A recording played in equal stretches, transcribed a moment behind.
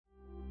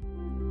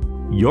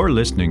You're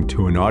listening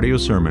to an audio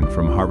sermon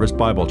from Harvest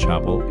Bible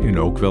Chapel in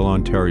Oakville,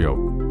 Ontario.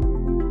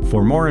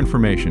 For more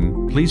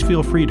information, please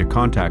feel free to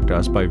contact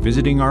us by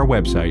visiting our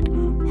website,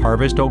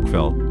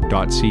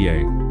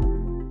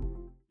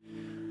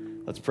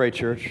 harvestoakville.ca. Let's pray,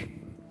 church.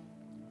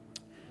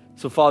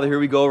 So, Father, here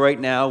we go right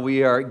now.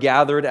 We are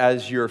gathered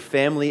as your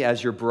family,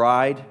 as your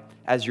bride,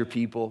 as your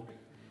people.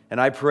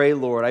 And I pray,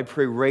 Lord,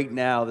 right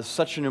now, this is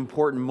such an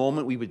important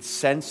moment. We would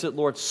sense it,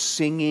 Lord,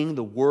 singing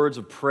the words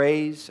of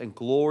praise and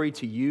glory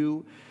to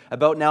you.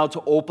 About now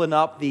to open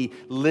up the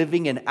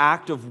living and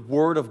active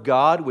Word of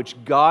God,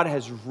 which God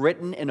has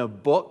written in a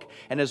book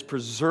and has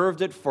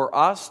preserved it for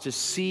us to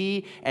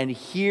see and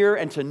hear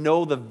and to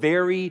know the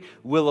very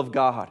will of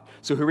God.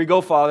 So here we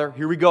go, Father.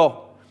 Here we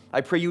go. I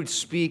pray you would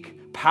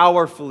speak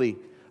powerfully.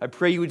 I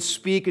pray you would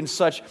speak in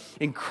such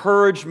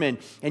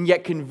encouragement and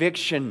yet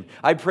conviction.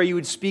 I pray you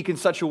would speak in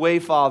such a way,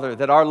 Father,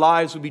 that our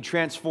lives would be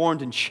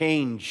transformed and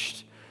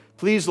changed.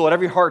 Please, Lord,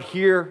 every heart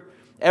here,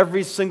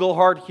 every single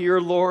heart here,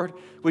 Lord,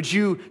 would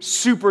you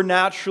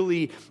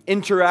supernaturally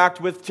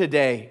interact with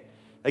today?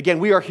 Again,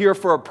 we are here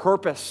for a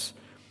purpose.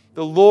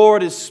 The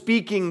Lord is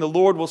speaking. The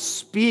Lord will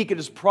speak. It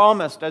is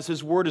promised as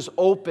His Word is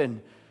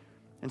open.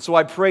 And so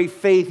I pray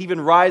faith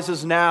even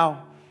rises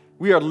now.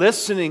 We are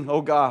listening, oh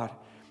God.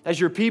 As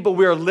your people,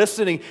 we are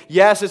listening.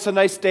 Yes, it's a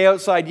nice day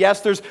outside. Yes,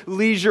 there's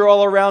leisure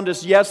all around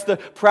us. Yes, the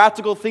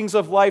practical things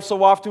of life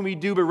so often we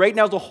do. But right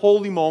now is a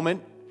holy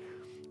moment.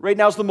 Right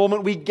now is the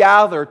moment we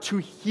gather to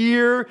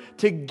hear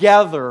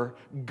together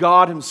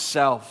God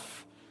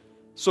Himself.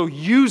 So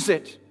use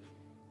it.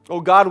 Oh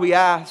God, we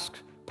ask,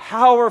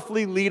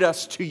 powerfully lead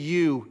us to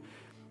you.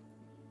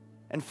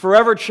 And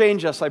forever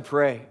change us, I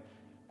pray.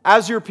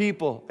 As your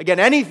people, again,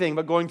 anything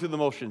but going through the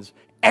motions.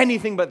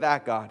 Anything but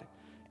that, God.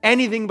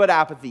 Anything but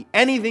apathy.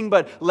 Anything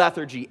but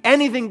lethargy.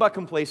 Anything but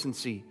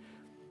complacency.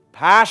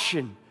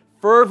 Passion,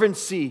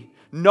 fervency,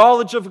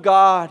 knowledge of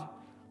God,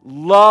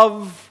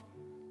 love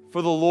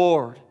for the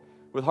Lord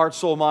with heart,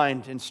 soul,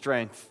 mind, and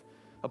strength.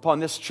 Upon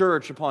this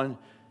church, upon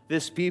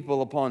this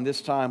people, upon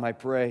this time, I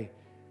pray.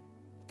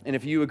 And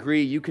if you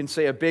agree, you can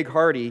say a big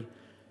hearty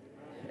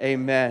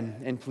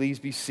amen. And please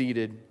be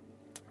seated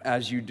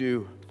as you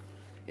do.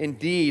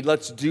 Indeed,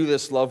 let's do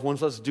this, loved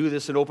ones. Let's do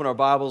this and open our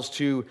Bibles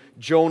to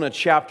Jonah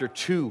chapter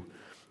 2.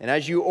 And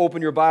as you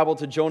open your Bible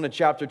to Jonah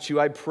chapter 2,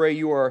 I pray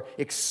you are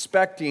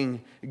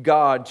expecting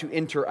God to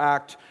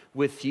interact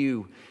with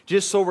you.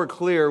 Just so we're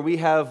clear, we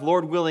have,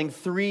 Lord willing,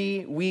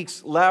 3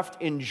 weeks left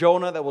in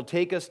Jonah that will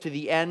take us to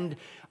the end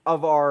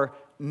of our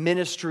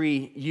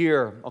ministry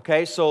year.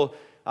 Okay, so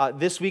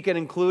this weekend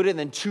included, and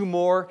then 2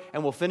 more,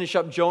 and we'll finish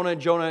up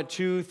Jonah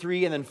 2,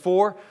 3, and then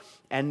 4.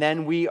 And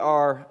then we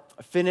are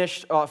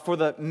finished for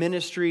the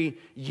ministry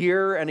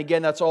year. And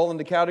again, that's all in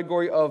the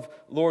category of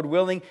Lord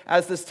willing.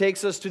 As this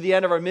takes us to the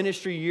end of our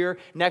ministry year,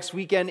 next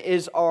weekend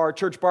is our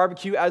church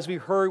barbecue. As we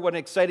heard, what an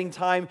exciting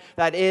time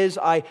that is.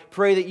 I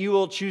pray that you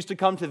will choose to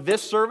come to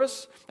this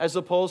service as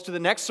opposed to the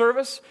next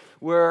service,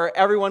 where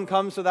everyone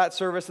comes to that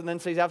service and then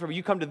says after, but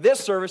you come to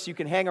this service, you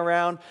can hang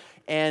around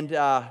and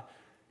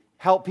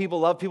help people,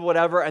 love people,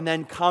 whatever, and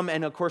then come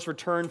and, of course,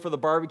 return for the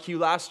barbecue.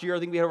 Last year, I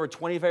think we had over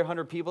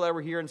 2,500 people that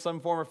were here in some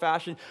form or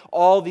fashion.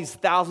 All these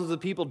thousands of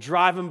people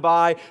driving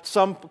by.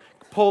 Some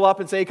pull up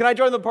and say, can I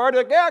join the party?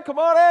 Like, yeah, come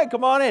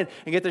on in.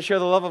 And get to share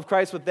the love of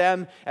Christ with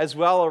them as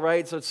well, all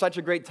right? So it's such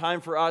a great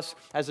time for us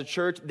as a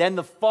church. Then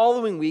the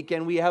following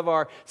weekend, we have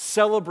our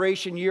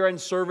celebration year-end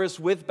service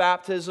with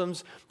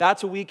baptisms.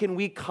 That's a weekend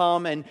we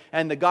come and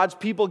the God's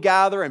people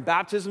gather and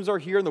baptisms are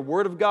here and the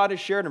Word of God is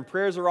shared and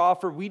prayers are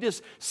offered. We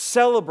just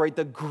celebrate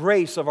the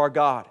grace of our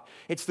God.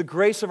 It's the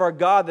grace of our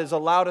God that has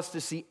allowed us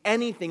to see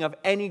anything of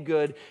any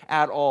good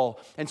at all.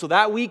 And so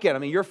that weekend, I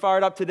mean, you're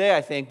fired up today,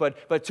 I think,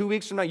 but 2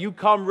 weeks from now, you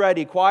come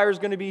ready. Choir's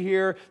going to be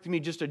here. It's going to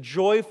be just a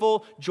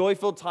joyful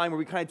time where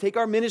we kind of take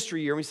our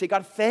ministry year and we say,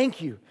 God,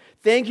 thank you.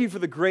 Thank you for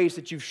the grace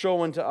that you've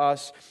shown to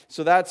us.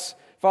 So that's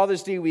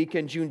Father's Day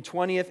weekend, June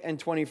 20th and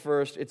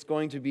 21st. It's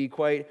going to be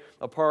quite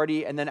a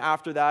party. And then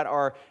after that,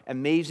 our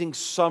amazing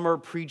summer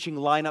preaching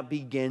lineup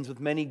begins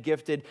with many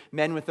gifted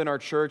men within our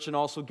church and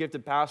also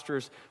gifted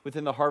pastors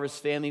within the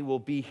Harvest family will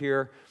be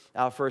here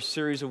for a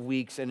series of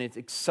weeks. And it's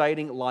an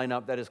exciting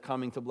lineup that is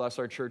coming to bless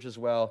our church as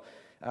well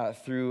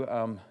through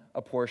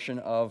a portion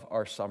of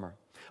our summer.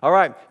 All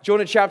right,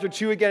 Jonah chapter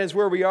 2 again is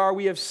where we are.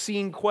 We have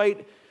seen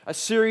quite a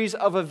series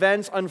of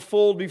events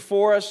unfold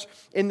before us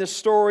in the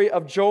story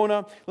of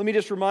Jonah. Let me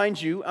just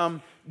remind you,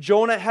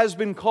 Jonah has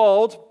been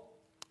called,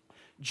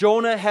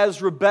 Jonah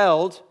has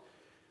rebelled,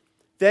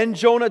 then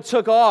Jonah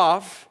took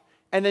off,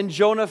 and then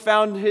Jonah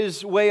found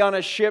his way on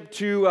a ship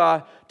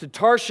to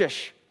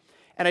Tarshish.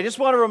 And I just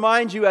want to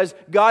remind you, as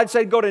God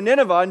said, go to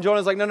Nineveh, and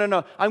Jonah's like,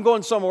 no, I'm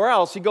going somewhere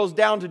else. He goes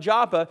down to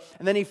Joppa,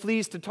 and then he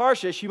flees to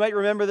Tarshish. You might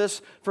remember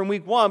this from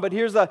week 1, but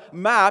here's a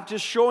map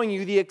just showing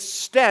you the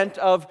extent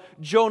of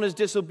Jonah's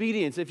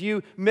disobedience. If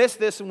you missed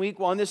this in week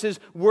 1, this is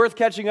worth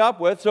catching up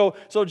with. So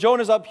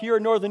Jonah's up here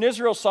in northern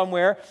Israel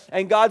somewhere,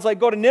 and God's like,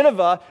 go to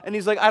Nineveh, and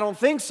he's like, I don't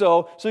think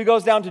so. So he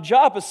goes down to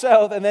Joppa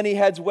south, and then he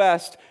heads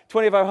west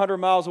 2,500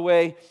 miles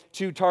away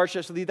to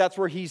Tarshish. So that's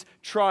where he's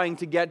trying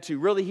to get to.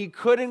 Really, he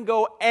couldn't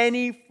go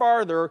any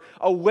farther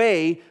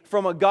away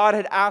from what God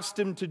had asked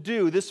him to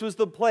do. This was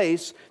the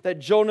place that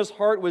Jonah's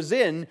heart was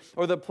in,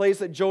 or the place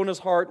that Jonah's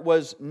heart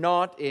was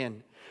not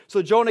in.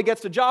 So Jonah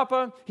gets to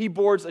Joppa, he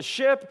boards a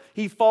ship,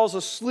 he falls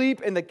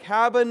asleep in the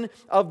cabin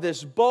of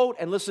this boat,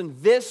 and listen,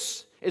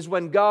 this is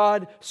when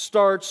God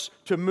starts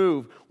to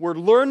move. We're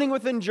learning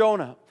within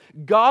Jonah,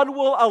 God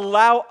will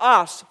allow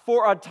us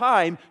for a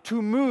time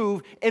to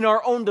move in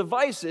our own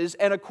devices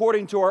and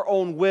according to our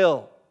own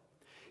will.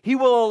 He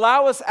will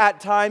allow us at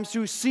times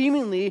to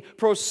seemingly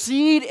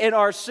proceed in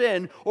our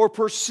sin or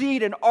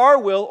proceed in our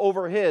will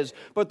over His.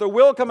 But there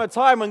will come a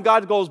time when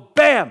God goes,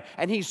 bam,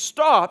 and He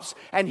stops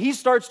and He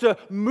starts to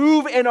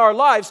move in our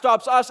lives,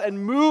 stops us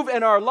and move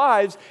in our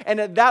lives.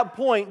 And at that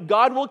point,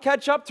 God will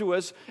catch up to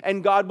us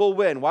and God will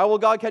win. Why will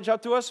God catch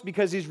up to us?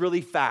 Because He's really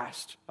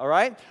fast. All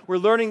right? We're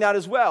learning that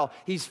as well.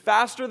 He's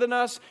faster than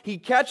us. He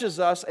catches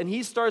us and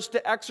He starts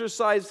to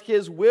exercise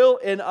His will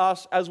in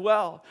us as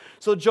well.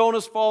 So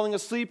Jonah's falling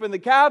asleep in the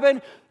cabin.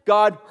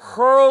 God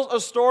hurls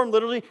a storm,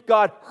 literally,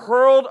 God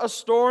hurled a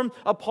storm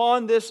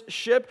upon this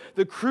ship.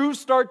 The crew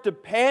start to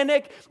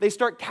panic. They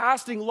start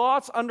casting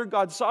lots under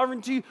God's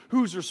sovereignty.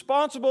 Who's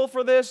responsible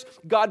for this?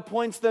 God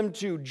points them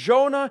to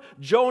Jonah.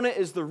 Jonah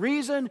is the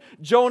reason.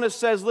 Jonah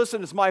says,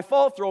 listen, it's my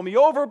fault, throw me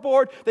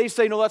overboard. They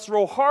say, no, let's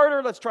row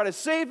harder, let's try to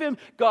save him.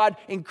 God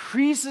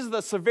increases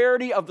the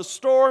severity of the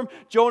storm.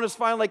 Jonah's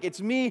finally like,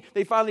 it's me.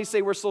 They finally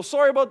say, we're so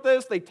sorry about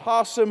this. They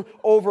toss him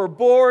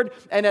overboard.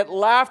 And at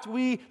last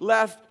we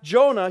left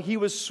Jonah. He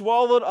was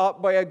swallowed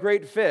up by a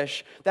great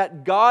fish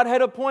that God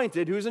had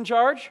appointed. Who's in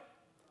charge?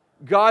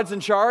 God's in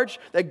charge.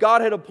 That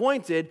God had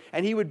appointed,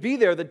 and he would be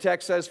there, the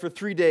text says, for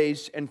 3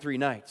 days and 3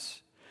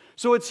 nights.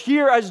 So it's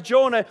here as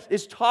Jonah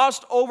is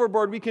tossed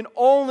overboard. We can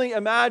only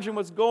imagine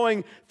what's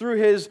going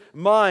through his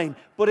mind.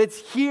 But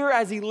it's here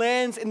as he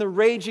lands in the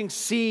raging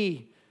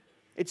sea.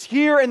 It's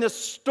here in the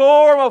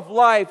storm of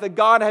life that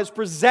God has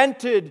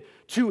presented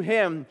to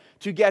him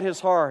to get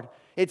his heart.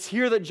 It's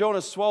here that Jonah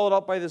is swallowed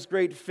up by this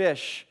great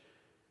fish.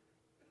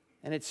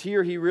 And it's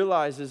here he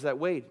realizes that,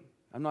 wait,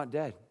 I'm not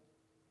dead.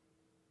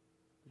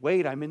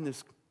 Wait, I'm in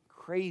this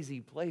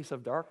crazy place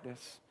of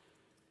darkness.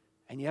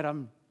 And yet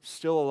I'm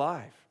still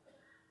alive.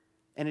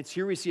 And it's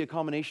here we see a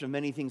combination of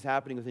many things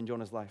happening within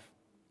Jonah's life.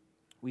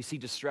 We see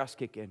distress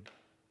kick in.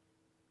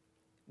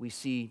 We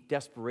see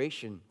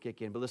desperation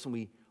kick in. But listen,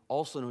 we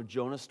also know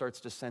Jonah starts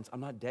to sense, I'm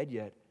not dead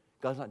yet.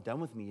 God's not done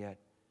with me yet.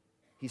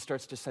 He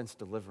starts to sense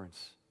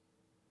deliverance.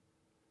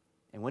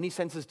 And when he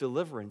senses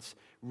deliverance,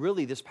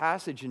 really this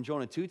passage in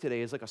Jonah 2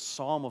 today is like a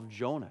psalm of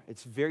Jonah.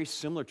 It's very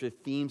similar to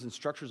themes and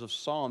structures of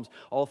psalms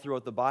all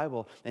throughout the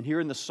Bible. And here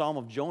in the psalm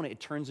of Jonah,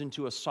 it turns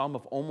into a psalm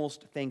of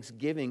almost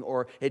thanksgiving,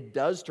 or it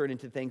does turn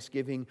into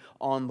thanksgiving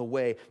on the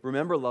way.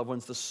 Remember, loved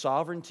ones, the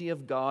sovereignty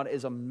of God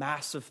is a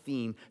massive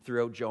theme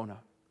throughout Jonah.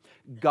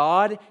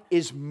 God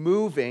is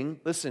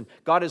moving, listen,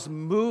 God is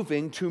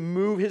moving to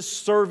move his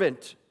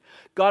servant.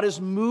 God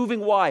is moving,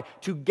 why?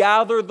 To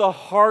gather the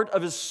heart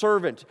of his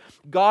servant.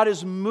 God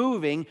is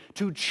moving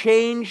to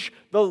change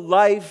the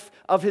life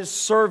of his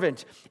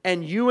servant.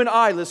 And you and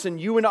I, listen,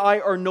 you and I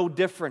are no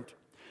different.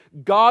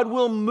 God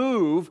will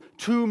move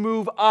to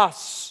move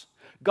us.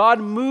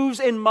 God moves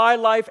in my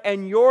life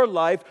and your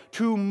life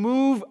to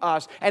move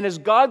us. And as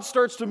God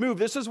starts to move,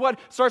 this is what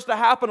starts to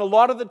happen a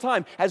lot of the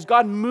time. As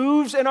God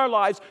moves in our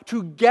lives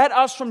to get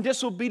us from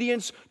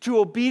disobedience to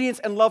obedience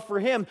and love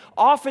for Him,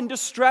 often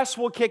distress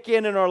will kick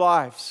in our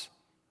lives.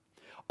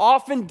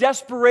 Often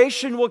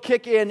desperation will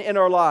kick in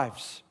our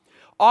lives.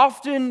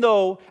 Often,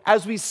 though,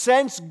 as we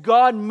sense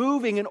God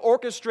moving and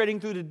orchestrating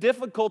through the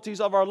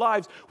difficulties of our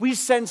lives, we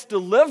sense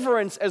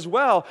deliverance as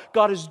well.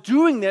 God is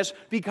doing this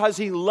because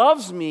He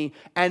loves me,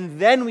 and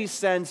then we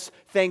sense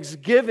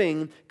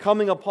thanksgiving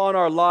coming upon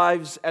our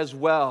lives as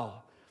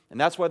well. And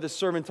that's why the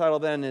sermon title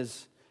then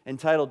is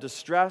entitled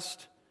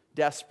Distressed,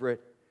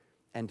 Desperate,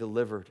 and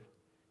Delivered.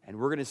 And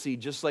we're going to see,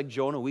 just like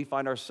Jonah, we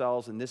find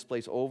ourselves in this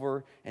place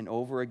over and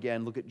over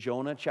again. Look at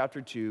Jonah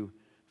chapter 2,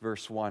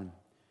 verse 1.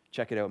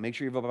 Check it out. Make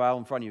sure you have a Bible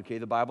in front of you, okay?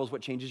 The Bible is what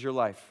changes your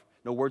life.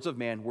 No words of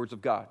man, words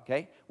of God,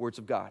 okay? Words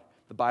of God.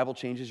 The Bible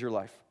changes your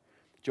life.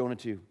 Jonah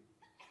 2.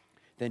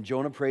 Then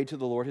Jonah prayed to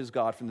the Lord his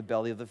God from the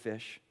belly of the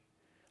fish.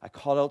 I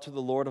called out to the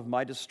Lord of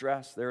my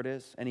distress. There it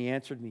is. And He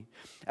answered me.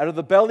 Out of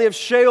the belly of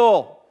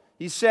Sheol,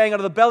 He's saying, out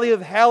of the belly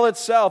of hell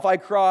itself, I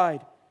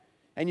cried.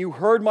 And you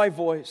heard my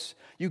voice.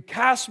 You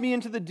cast me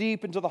into the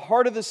deep, into the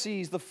heart of the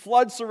seas. The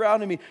flood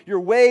surrounded me. Your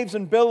waves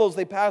and billows,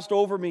 they passed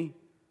over me.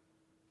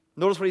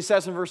 Notice what he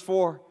says in verse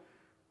 4.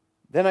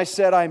 Then I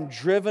said, I am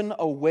driven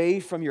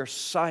away from your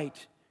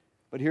sight.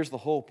 But here's the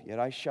hope. Yet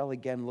I shall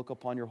again look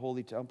upon your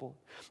holy temple.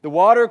 The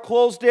water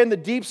closed in, the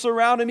deep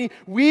surrounded me.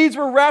 Weeds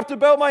were wrapped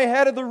about my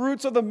head at the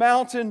roots of the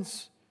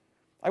mountains.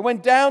 I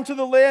went down to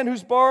the land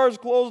whose bars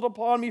closed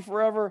upon me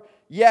forever.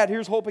 Yet,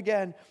 here's hope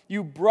again.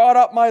 You brought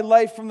up my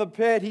life from the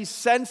pit. He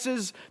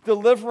senses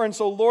deliverance,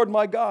 O Lord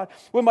my God.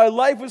 When my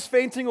life was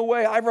fainting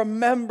away, I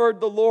remembered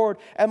the Lord,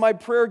 and my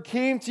prayer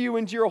came to you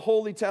into your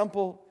holy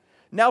temple.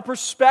 Now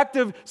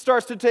perspective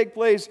starts to take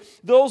place.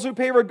 Those who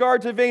pay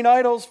regard to vain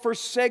idols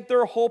forsake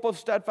their hope of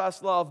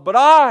steadfast love. But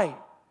I,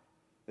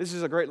 this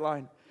is a great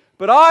line,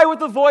 but I with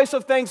the voice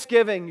of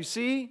thanksgiving, you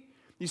see,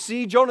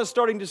 Jonah's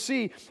starting to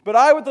see, but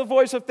I with the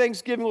voice of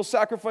thanksgiving will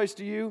sacrifice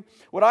to you.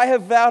 What I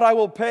have vowed I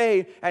will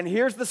pay. And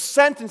here's the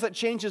sentence that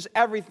changes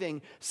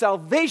everything.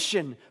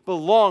 Salvation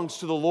belongs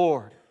to the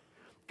Lord.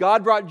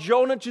 God brought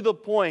Jonah to the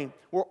point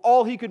where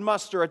all he could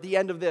muster at the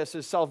end of this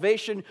is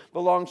salvation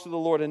belongs to the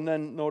Lord. And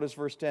then notice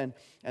verse 10,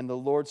 and the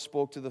Lord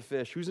spoke to the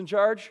fish. Who's in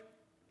charge?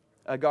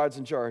 God's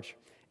in charge.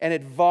 And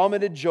it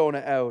vomited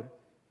Jonah out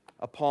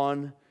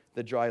upon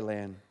the dry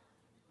land.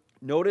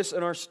 Notice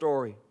in our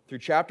story, through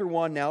chapter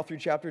 1, now through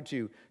chapter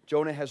 2,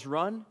 Jonah has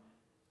run,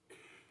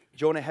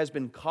 Jonah has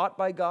been caught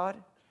by God,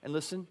 and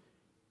listen,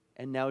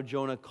 and now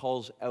Jonah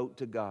calls out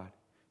to God.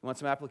 You want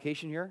some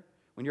application here?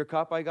 When you're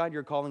caught by God,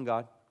 you're calling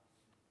God.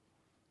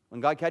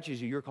 When God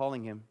catches you, you're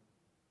calling Him.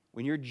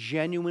 When you're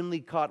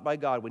genuinely caught by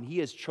God, when He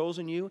has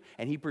chosen you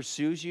and He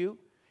pursues you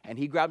and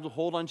He grabs a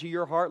hold onto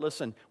your heart,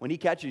 listen, when He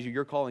catches you,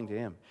 you're calling to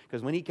Him.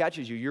 Because when He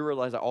catches you, you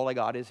realize that all I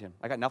got is Him.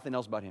 I got nothing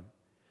else but Him.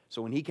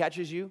 So when He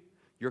catches you,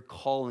 you're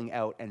calling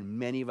out, and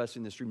many of us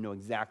in this room know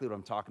exactly what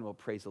I'm talking about.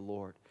 Praise the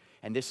Lord.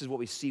 And this is what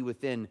we see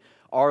within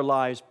our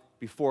lives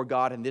before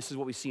God, and this is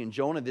what we see in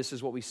Jonah, this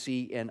is what we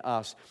see in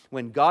us.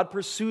 When God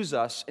pursues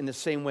us in the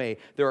same way,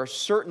 there are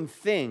certain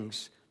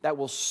things that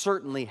will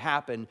certainly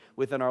happen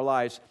within our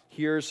lives.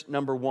 Here's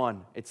number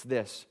one. It's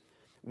this.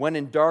 When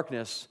in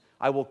darkness,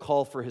 I will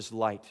call for His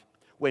light.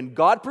 When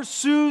God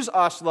pursues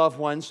us, loved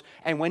ones,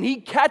 and when He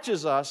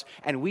catches us,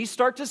 and we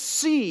start to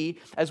see,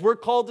 as we're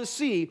called to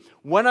see,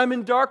 when I'm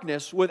in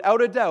darkness,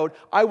 without a doubt,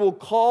 I will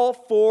call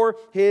for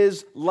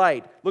His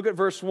light. Look at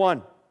verse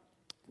 1.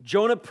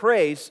 Jonah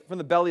prays from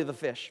the belly of the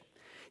fish.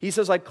 He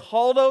says, I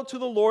called out to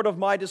the Lord of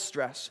my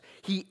distress.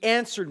 He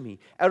answered me.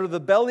 Out of the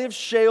belly of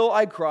Sheol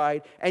I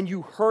cried, and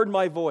you heard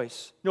my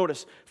voice.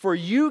 Notice, for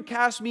you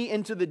cast me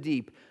into the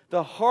deep,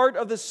 the heart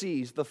of the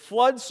seas. The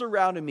floods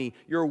surrounded me.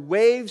 Your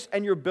waves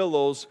and your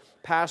billows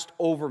passed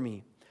over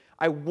me.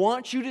 I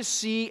want you to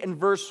see in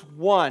verse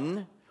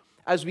 1,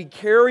 as we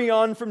carry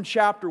on from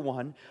chapter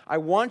 1, I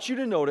want you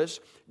to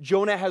notice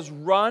Jonah has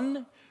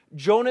run,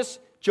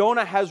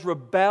 Jonah has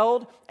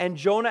rebelled, and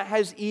Jonah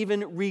has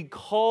even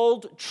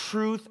recalled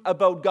truth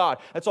about God.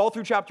 That's all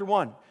through chapter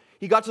 1.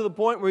 He got to the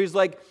point where he's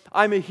like,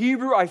 I'm a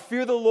Hebrew, I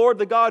fear the Lord,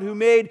 the God who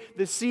made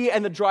the sea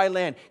and the dry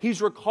land.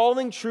 He's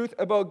recalling truth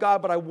about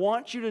God, but I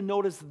want you to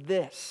notice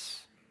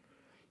this.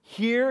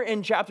 Here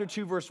in chapter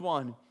 2, verse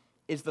 1,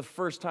 is the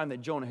first time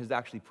that Jonah has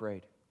actually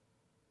prayed.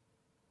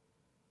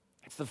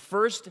 It's the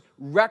first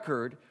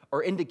record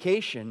or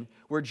indication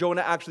where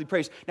Jonah actually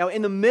prays. Now,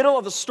 in the middle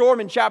of the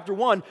storm in chapter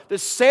 1, the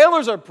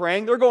sailors are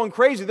praying. They're going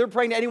crazy. They're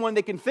praying to anyone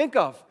they can think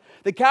of.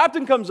 The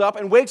captain comes up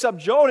and wakes up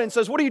Jonah and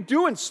says, what are you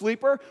doing,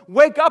 sleeper?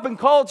 Wake up and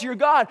call to your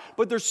God.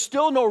 But there's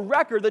still no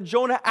record that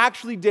Jonah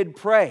actually did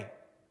pray.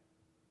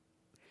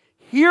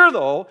 Here,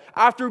 though,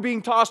 after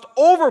being tossed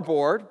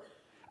overboard,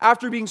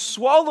 after being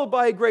swallowed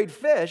by a great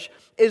fish,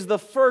 is the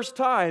first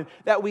time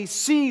that we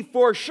see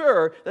for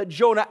sure that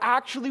Jonah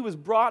actually was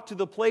brought to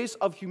the place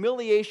of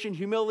humiliation,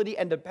 humility,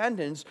 and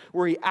dependence,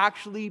 where he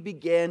actually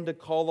began to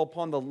call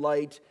upon the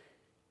light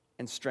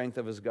and strength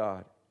of his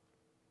God.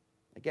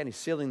 Again, he's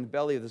sailing in the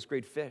belly of this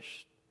great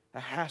fish.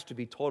 That has to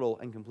be total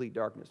and complete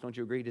darkness. Don't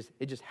you agree?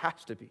 It just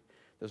has to be.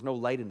 There's no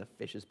light in the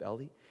fish's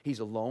belly. He's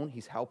alone.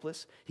 He's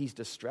helpless. He's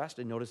distressed.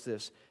 And notice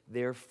this.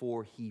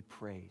 Therefore, he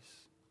prays.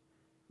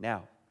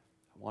 Now,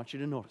 I want you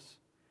to notice.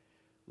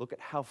 Look at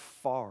how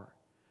far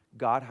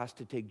God has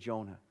to take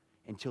Jonah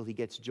until He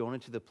gets Jonah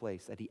to the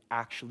place that he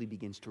actually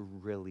begins to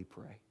really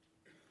pray.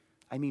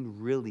 I mean,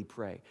 really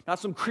pray. Not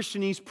some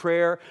Christianese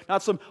prayer,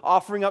 not some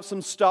offering up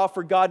some stuff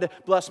for God to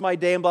bless my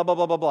day and blah, blah,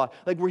 blah, blah, blah.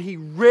 Like where he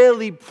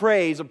really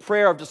prays a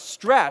prayer of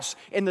distress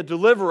in the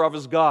deliverer of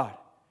his God.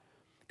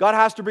 God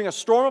has to bring a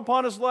storm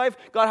upon his life.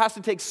 God has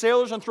to take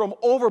sailors and throw him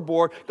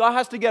overboard. God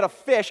has to get a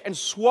fish and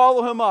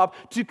swallow him up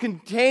to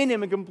contain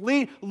him in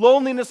complete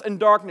loneliness and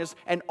darkness.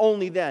 And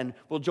only then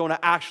will Jonah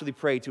actually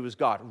pray to his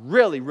God.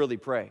 Really, really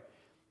pray.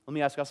 Let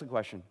me ask us a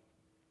question.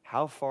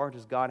 How far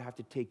does God have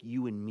to take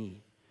you and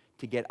me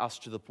to get us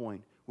to the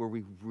point where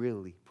we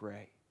really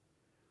pray?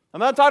 I'm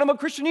not talking about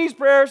Christianese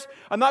prayers.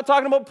 I'm not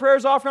talking about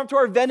prayers offering up to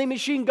our vending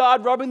machine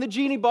God, rubbing the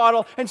genie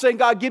bottle and saying,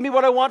 God, give me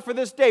what I want for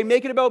this day.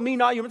 Make it about me,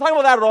 not you. I'm not talking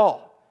about that at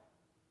all.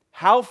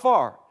 How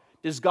far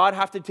does God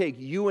have to take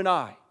you and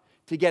I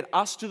to get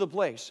us to the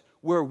place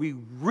where we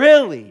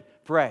really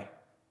pray?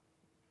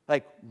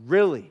 Like,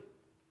 really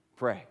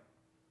pray?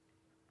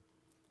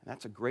 And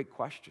that's a great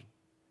question.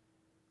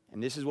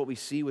 And this is what we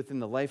see within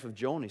the life of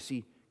Jonah.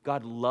 See,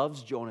 God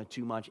loves Jonah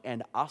too much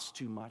and us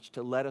too much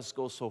to let us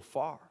go so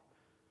far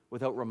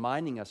without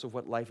reminding us of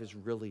what life is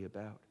really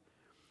about.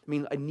 I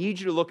mean, I need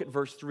you to look at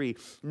verse 3.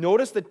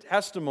 Notice the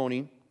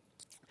testimony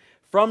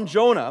from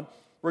Jonah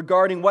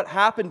regarding what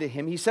happened to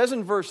him. He says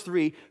in verse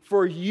 3,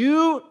 for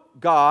you,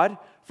 God,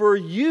 for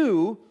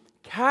you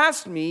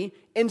cast me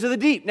into the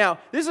deep. Now,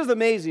 this is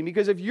amazing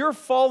because if you're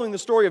following the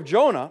story of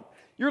Jonah,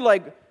 you're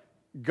like,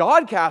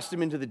 God cast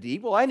him into the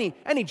deep. Well,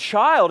 any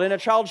child, and a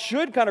child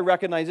should kind of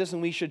recognize this,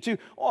 and we should too.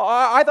 Well,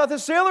 I thought the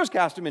sailors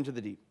cast him into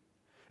the deep.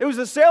 It was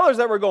the sailors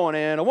that were going,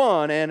 and a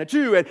 1 and a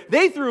 2, and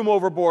they threw him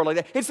overboard like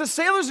that. It's the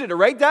sailors who did it,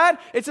 right, Dad?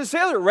 It's the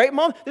sailors, right,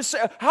 Mom?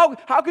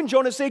 How can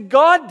Jonah say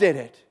God did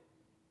it?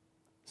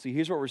 See,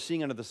 here's what we're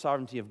seeing under the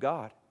sovereignty of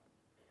God.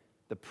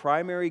 The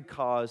primary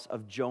cause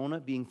of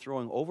Jonah being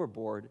thrown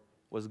overboard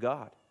was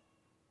God.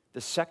 The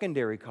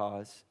secondary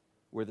cause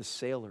were the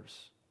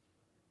sailors.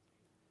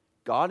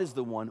 God is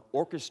the one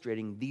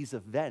orchestrating these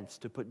events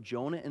to put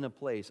Jonah in a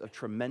place of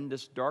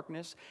tremendous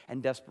darkness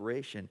and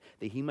desperation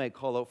that he might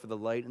call out for the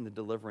light and the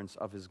deliverance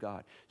of his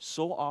God.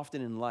 So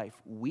often in life,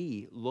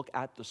 we look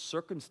at the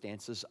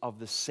circumstances of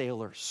the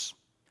sailors,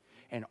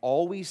 and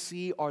all we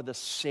see are the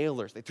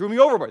sailors. They threw me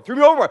overboard, threw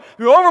me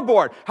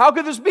overboard. How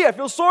could this be? I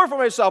feel sorry for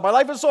myself. My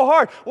life is so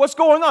hard. What's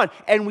going on?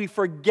 And we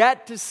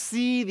forget to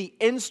see the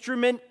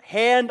instrument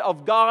hand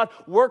of God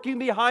working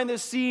behind the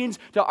scenes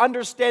to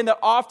understand that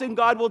often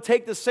God will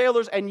take the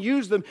sailors and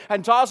use them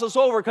and toss us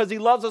over because he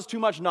loves us too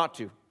much not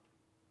to.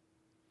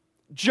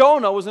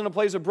 Jonah was in a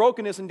place of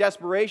brokenness and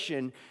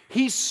desperation.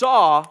 He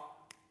saw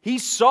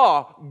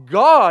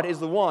God is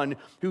the one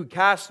who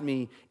cast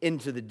me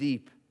into the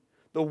deep.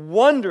 The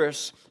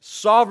wondrous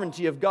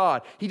sovereignty of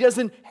God. He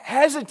doesn't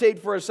hesitate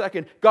for a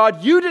second.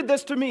 God, you did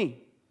this to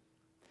me.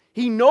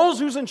 He knows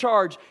who's in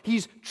charge.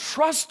 He's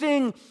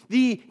trusting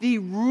the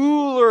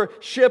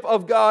rulership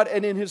of God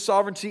and in his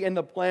sovereignty and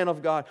the plan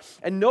of God.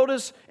 And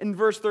notice in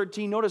verse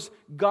 13, notice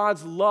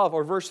God's love,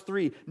 or verse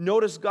 3.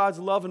 Notice God's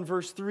love in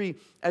verse 3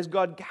 as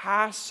God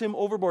casts him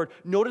overboard.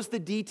 Notice the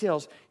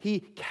details.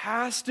 He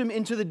cast him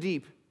into the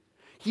deep.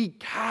 He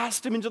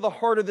cast him into the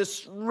heart of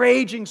this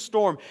raging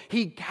storm.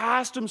 He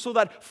cast him so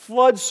that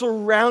floods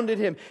surrounded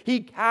him.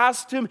 He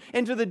cast him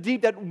into the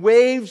deep that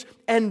waves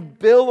and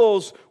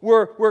billows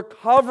were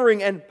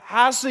covering and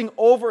passing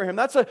over him.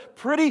 That's a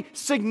pretty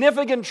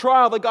significant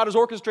trial that God is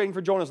orchestrating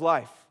for Jonah's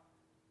life.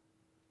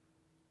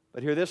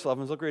 But hear this, loved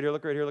ones. Look right here,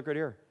 look right here, look right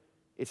here.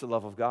 It's the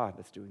love of God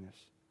that's doing this.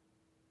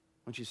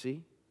 Don't you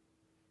see?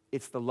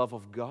 It's the love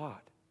of God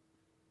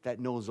that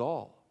knows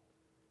all,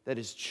 that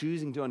is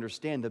choosing to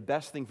understand the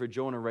best thing for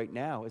Jonah right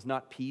now is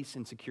not peace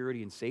and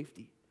security and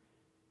safety.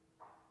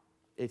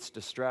 It's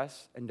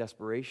distress and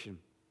desperation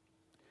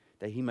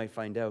that he might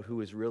find out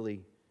who is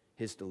really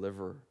his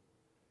deliverer.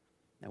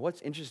 Now,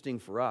 what's interesting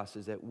for us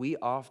is that we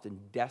often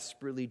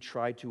desperately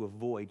try to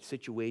avoid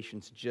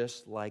situations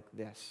just like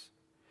this.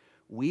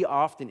 We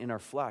often, in our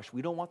flesh,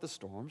 we don't want the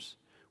storms.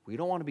 We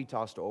don't want to be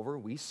tossed over.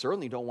 We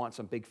certainly don't want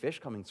some big fish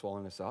coming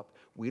swallowing us up.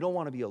 We don't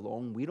want to be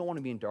alone. We don't want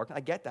to be in darkness.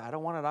 I get that. I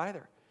don't want it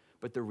either.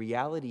 But the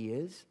reality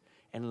is,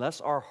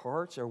 unless our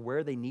hearts are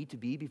where they need to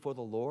be before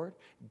the Lord,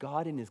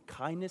 God in his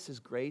kindness, his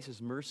grace,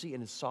 his mercy,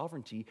 and his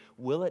sovereignty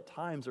will at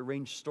times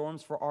arrange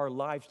storms for our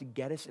lives to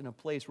get us in a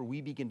place where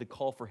we begin to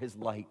call for his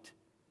light.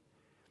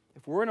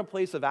 If we're in a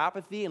place of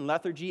apathy and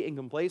lethargy and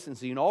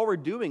complacency, and all we're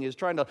doing is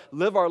trying to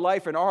live our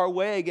life in our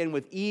way again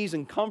with ease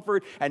and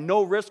comfort and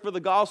no risk for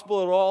the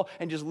gospel at all,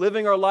 and just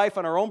living our life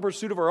on our own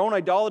pursuit of our own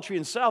idolatry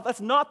and self,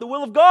 that's not the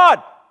will of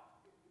God.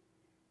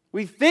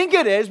 We think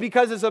it is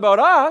because it's about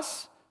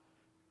us,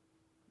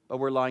 but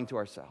we're lying to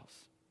ourselves.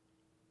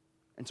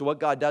 And so what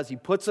God does, he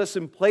puts us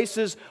in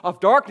places of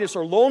darkness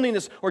or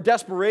loneliness or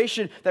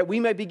desperation that we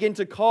might begin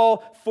to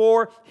call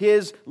for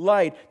his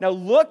light. Now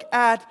look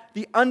at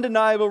the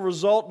undeniable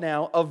result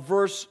now of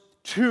verse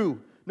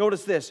 2.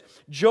 Notice this.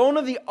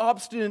 Jonah the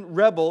obstinate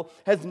rebel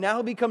has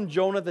now become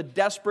Jonah the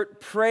desperate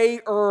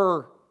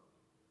prayer.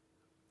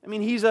 I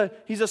mean, he's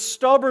a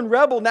stubborn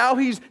rebel. Now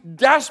he's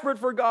desperate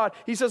for God.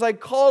 He says, I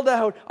called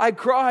out, I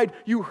cried,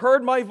 you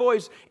heard my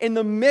voice. In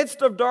the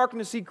midst of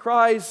darkness, he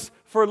cries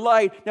for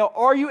light. Now,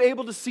 are you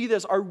able to see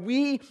this? Are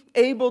we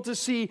able to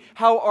see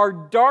how our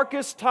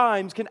darkest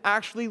times can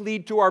actually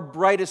lead to our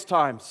brightest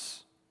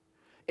times?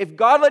 If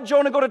God let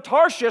Jonah go to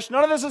Tarshish,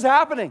 none of this is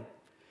happening.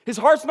 His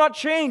heart's not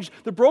changed.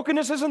 The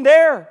brokenness isn't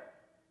there.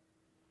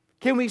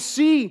 Can we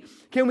see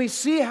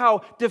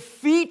how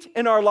defeat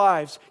in our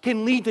lives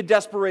can lead to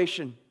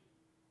desperation?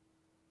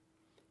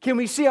 Can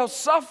we see how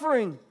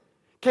suffering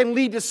can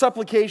lead to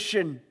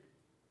supplication?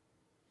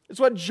 It's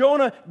what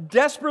Jonah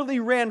desperately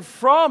ran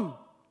from.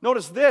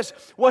 Notice this.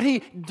 What he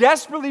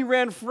desperately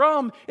ran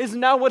from is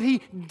now what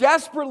he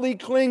desperately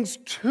clings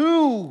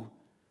to.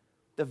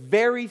 The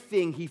very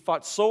thing he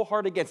fought so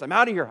hard against. I'm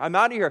out of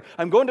here.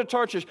 I'm going to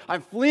Tarshish.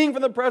 I'm fleeing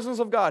from the presence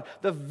of God.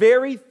 The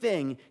very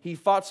thing he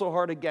fought so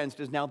hard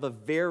against is now the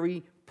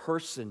very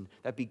person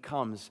that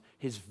becomes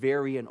his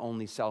very and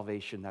only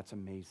salvation. That's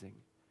amazing.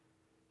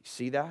 You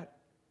see that?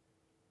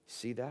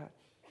 See that?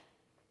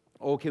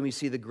 Oh, can we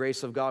see the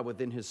grace of God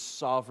within his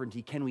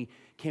sovereignty?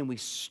 Can we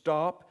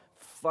stop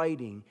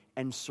fighting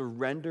and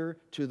surrender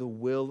to the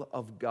will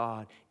of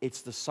God?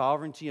 It's the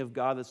sovereignty of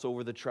God that's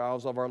over the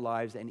trials of our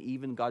lives, and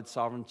even God's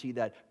sovereignty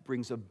that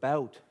brings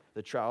about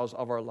the trials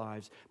of our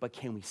lives. But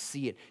can we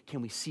see it?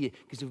 Can we see it?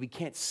 Because if we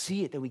can't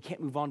see it, then we can't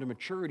move on to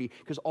maturity,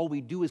 because all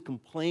we do is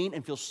complain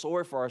and feel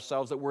sorry for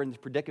ourselves that we're in this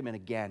predicament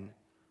again.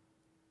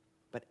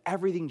 But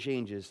everything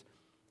changes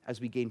as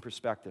we gain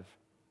perspective.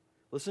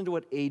 Listen to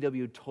what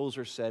A.W.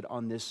 Tozer said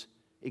on this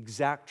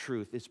exact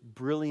truth, this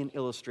brilliant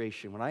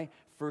illustration. When I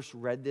first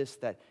read this,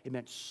 that it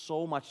meant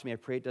so much to me. I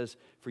pray it does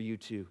for you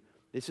too.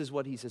 This is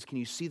what he says. Can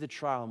you see the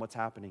trial and what's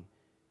happening?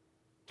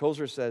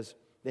 Tozer says,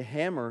 the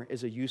hammer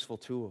is a useful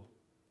tool,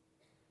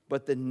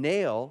 but the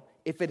nail,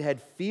 if it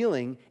had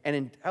feeling and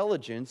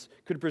intelligence,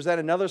 could present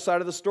another side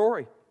of the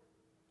story.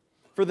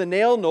 For the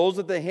nail knows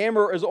that the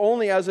hammer is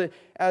only as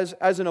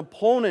an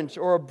opponent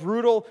or a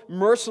brutal,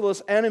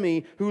 merciless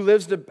enemy who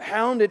lives to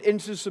pound it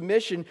into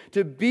submission,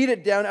 to beat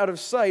it down out of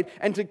sight,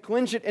 and to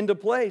clinch it into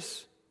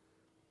place.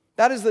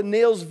 That is the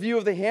nail's view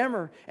of the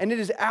hammer, and it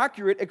is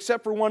accurate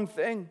except for one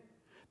thing.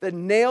 The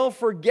nail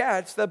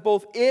forgets that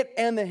both it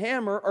and the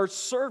hammer are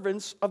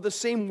servants of the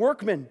same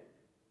workman.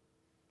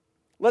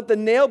 Let the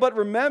nail but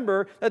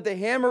remember that the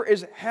hammer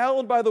is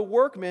held by the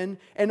workman,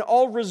 and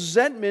all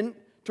resentment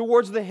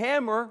towards the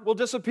hammer will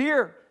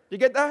disappear. You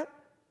get that?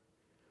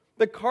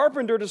 The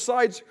carpenter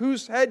decides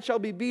whose head shall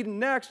be beaten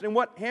next and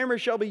what hammer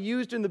shall be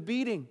used in the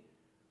beating.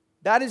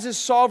 That is his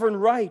sovereign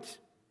right.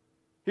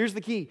 Here's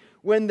the key.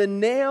 When the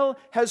nail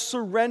has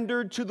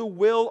surrendered to the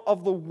will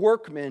of the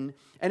workman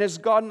and has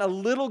gotten a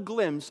little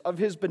glimpse of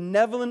his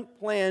benevolent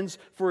plans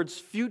for its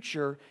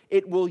future,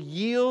 it will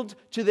yield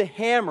to the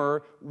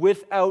hammer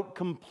without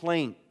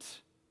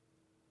complaint.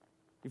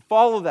 You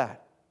follow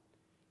that?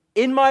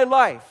 In my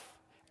life,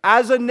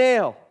 as a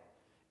nail,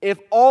 if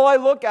all I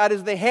look at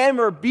is the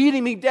hammer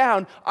beating me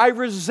down, I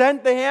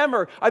resent the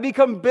hammer. I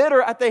become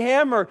bitter at the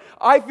hammer.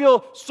 I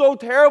feel so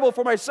terrible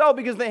for myself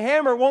because the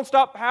hammer won't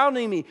stop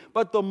pounding me.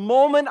 But the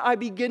moment I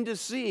begin to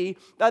see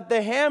that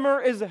the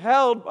hammer is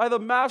held by the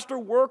master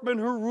workman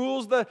who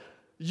rules the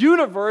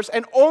universe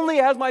and only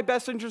has my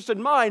best interest in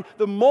mind,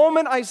 the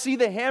moment I see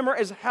the hammer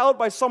is held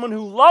by someone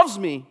who loves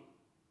me,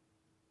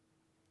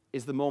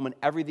 is the moment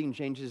everything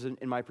changes in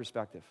my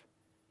perspective.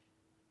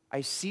 I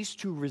cease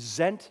to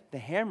resent the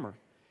hammer,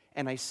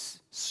 and I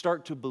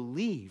start to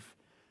believe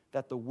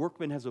that the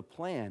workman has a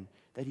plan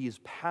that he is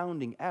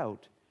pounding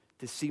out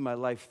to see my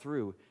life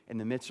through in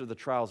the midst of the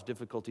trials,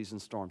 difficulties,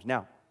 and storms.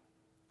 Now,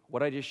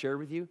 what I just shared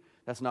with you,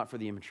 that's not for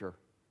the immature.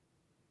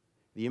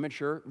 The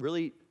immature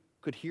really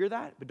could hear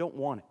that, but don't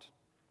want it,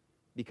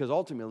 because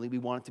ultimately we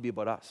want it to be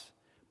about us.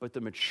 But the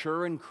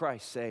mature in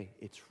Christ say,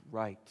 it's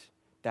right,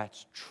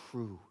 that's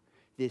true.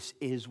 This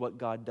is what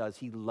God does.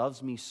 He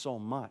loves me so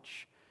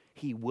much.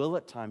 He will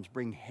at times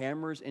bring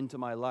hammers into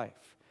my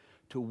life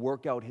to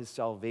work out His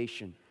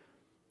salvation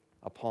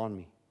upon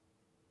me.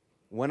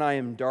 When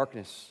I'm in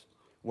darkness,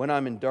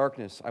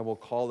 I will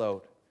call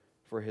out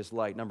for His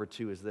light. Number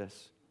 2 is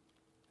this.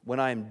 When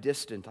I am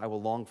distant, I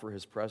will long for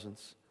His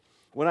presence.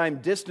 When I am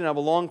distant, I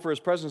will long for His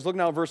presence. Look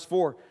now at verse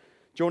 4.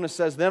 Jonah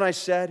says, Then I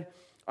said,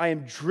 I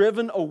am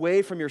driven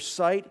away from your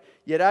sight,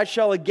 yet I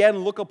shall again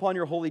look upon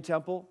your holy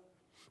temple.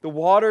 The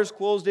waters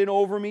closed in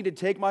over me to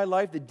take my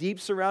life. The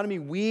deep surrounded me.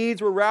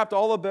 Weeds were wrapped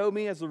all about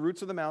me as the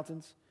roots of the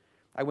mountains.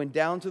 I went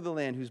down to the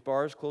land whose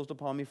bars closed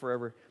upon me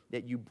forever.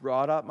 Yet you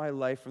brought up my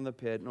life from the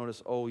pit.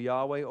 Notice, O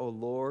Yahweh, O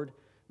Lord,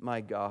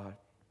 my God.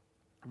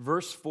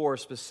 Verse 4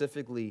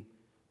 specifically,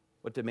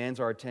 what demands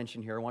our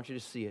attention here. I want you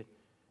to see it.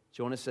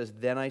 Jonah says,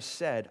 Then I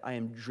said, I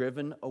am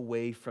driven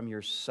away from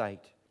your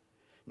sight.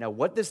 Now,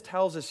 what this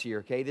tells us here,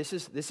 okay, this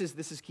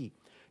is key.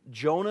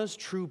 Jonah's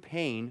true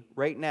pain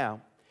right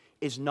now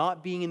is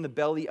not being in the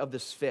belly of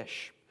this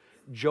fish.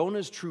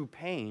 Jonah's true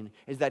pain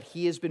is that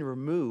he has been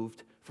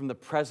removed from the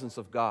presence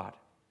of God.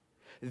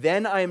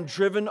 Then I am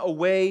driven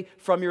away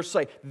from your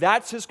sight.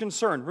 That's his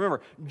concern.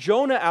 Remember,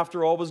 Jonah,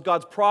 after all, was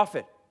God's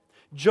prophet.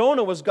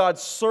 Jonah was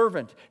God's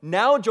servant.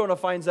 Now Jonah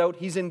finds out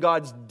he's in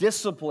God's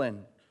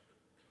discipline.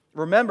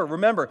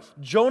 Remember,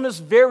 Jonah's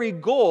very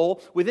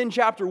goal within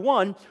chapter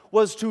 1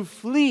 was to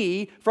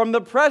flee from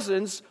the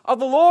presence of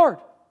the Lord.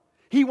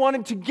 He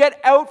wanted to get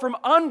out from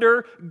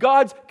under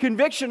God's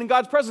conviction and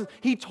God's presence.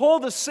 He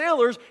told the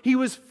sailors he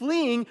was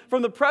fleeing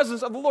from the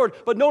presence of the Lord.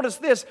 But notice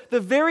this, the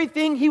very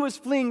thing he was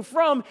fleeing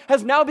from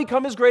has now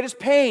become his greatest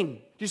pain.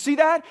 Do you see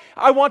that?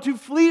 I want to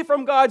flee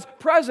from God's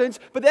presence,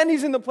 but then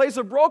he's in the place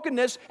of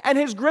brokenness, and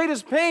his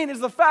greatest pain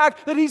is the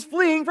fact that he's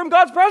fleeing from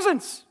God's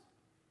presence.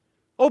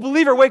 Oh,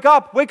 believer, wake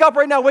up. Wake up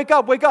right now. Wake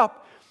up, wake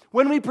up.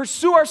 When we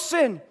pursue our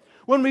sin,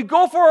 when we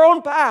go for our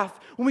own path,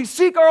 when we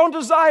seek our own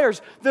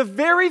desires, the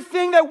very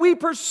thing that we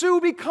pursue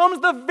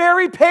becomes the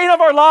very pain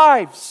of our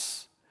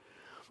lives.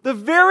 The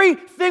very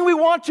thing we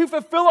want to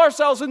fulfill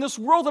ourselves in this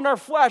world in our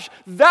flesh,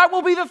 that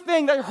will be the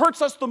thing that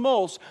hurts us the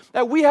most.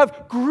 That we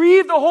have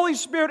grieved the Holy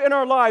Spirit in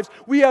our lives.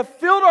 We have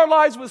filled our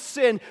lives with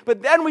sin,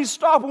 but then we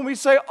stop when we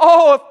say,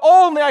 oh, if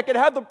only I could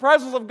have the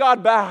presence of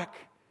God back.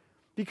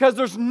 Because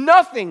there's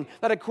nothing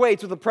that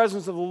equates with the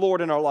presence of the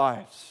Lord in our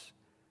lives.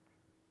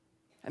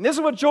 And this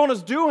is what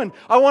Jonah's doing.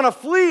 I want to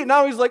flee.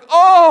 Now he's like,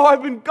 oh,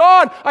 I've been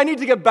gone. I need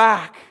to get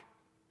back.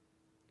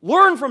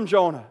 Learn from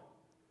Jonah.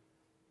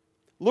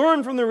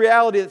 Learn from the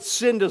reality that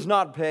sin does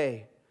not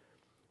pay.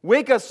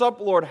 Wake us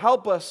up, Lord.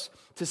 Help us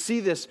to see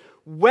this.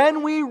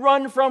 When we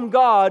run from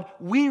God,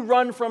 we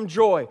run from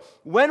joy.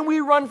 When we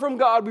run from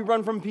God, we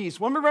run from peace.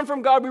 When we run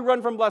from God, we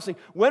run from blessing.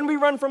 When we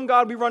run from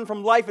God, we run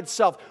from life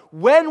itself.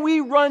 When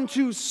we run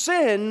to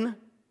sin,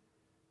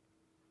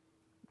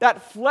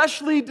 that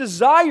fleshly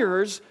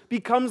desires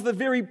becomes the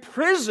very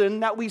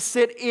prison that we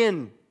sit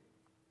in.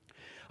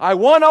 I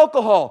want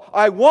alcohol,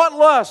 I want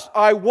lust,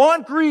 I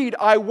want greed,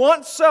 I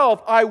want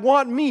self, I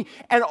want me.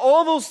 And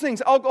all those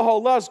things,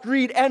 alcohol, lust,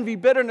 greed, envy,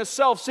 bitterness,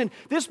 self, sin,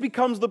 this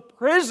becomes the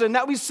prison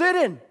that we sit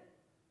in.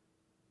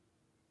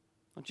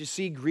 Don't you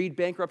see greed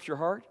bankrupts your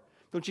heart?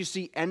 Don't you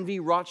see envy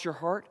rots your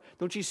heart?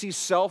 Don't you see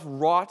self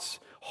rots,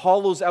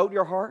 hollows out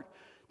your heart?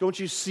 Don't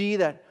you see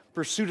that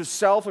pursuit of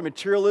self and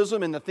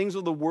materialism and the things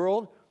of the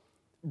world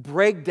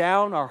break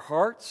down our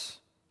hearts?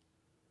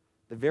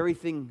 The very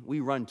thing we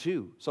run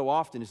to so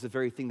often is the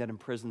very thing that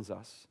imprisons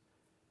us.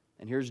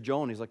 And here's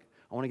Jonah. He's like,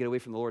 I want to get away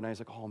from the Lord. And he's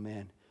like, oh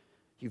man,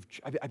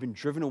 I've been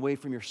driven away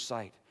from your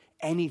sight.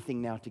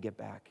 Anything now to get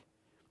back.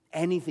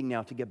 Anything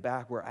now to get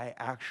back where I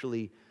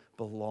actually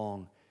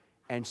belong.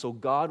 And so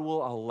God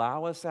will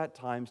allow us at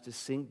times to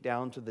sink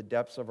down to the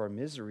depths of our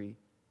misery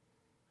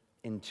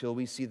until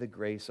we see the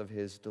grace of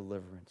His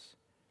deliverance.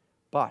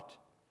 But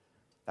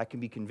that can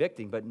be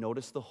convicting. But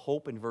notice the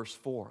hope in verse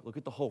 4. Look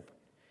at the hope.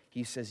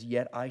 He says,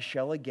 yet I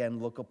shall again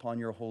look upon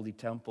your holy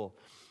temple.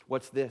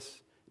 What's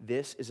this?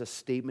 This is a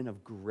statement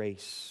of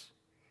grace.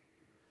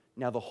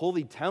 Now, the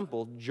holy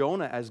temple,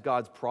 Jonah as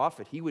God's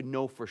prophet, he would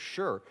know for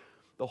sure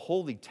the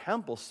holy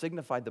temple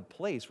signified the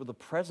place where the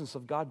presence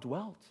of God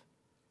dwelt.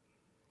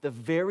 The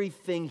very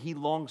thing he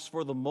longs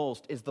for the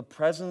most is the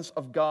presence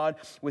of God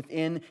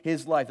within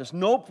his life. There's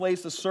no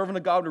place the servant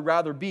of God would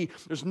rather be.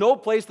 There's no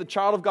place the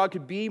child of God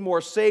could be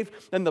more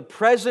safe than the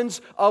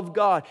presence of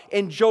God.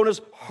 In Jonah's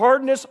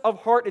hardness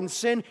of heart and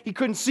sin, he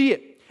couldn't see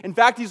it. In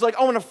fact, he's like,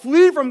 I want to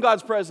flee from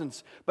God's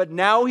presence. But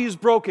now he is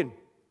broken.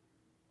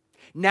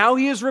 Now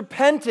he is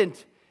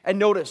repentant. And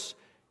notice,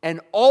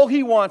 and all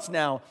he wants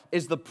now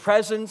is the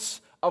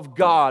presence of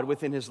God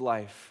within his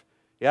life.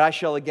 Yet I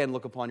shall again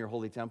look upon your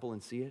holy temple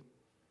and see it.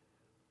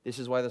 This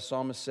is why the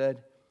psalmist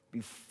said,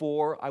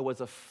 before I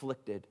was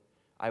afflicted,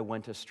 I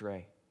went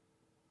astray.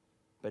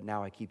 But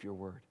now I keep your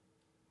word.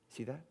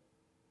 See that?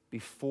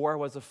 Before I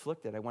was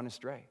afflicted, I went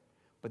astray.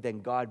 But then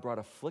God brought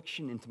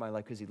affliction into my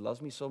life because He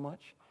loves me so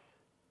much.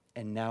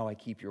 And now I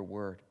keep your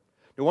word.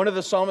 No wonder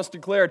the psalmist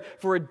declared,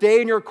 for a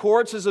day in your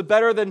courts is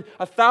better than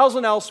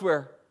 1,000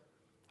 elsewhere.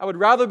 I would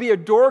rather be a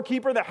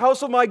doorkeeper in the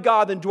house of my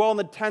God than dwell in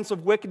the tents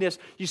of wickedness.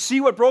 You see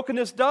what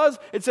brokenness does?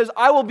 It says,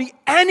 I will be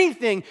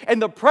anything in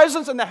the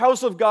presence in the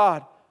house of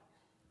God.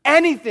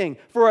 Anything.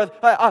 For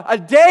a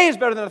day is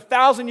better than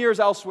 1,000 years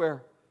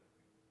elsewhere.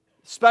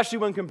 Especially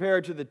when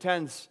compared to the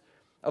tents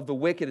of the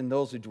wicked and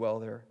those who dwell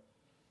there.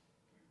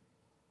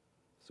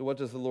 So what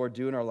does the Lord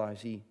do in our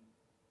lives?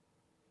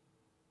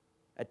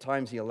 At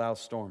times He allows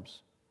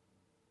storms.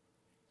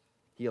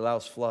 He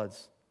allows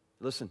floods.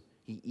 Listen.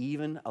 He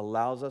even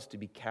allows us to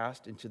be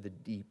cast into the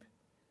deep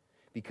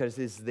because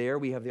it's there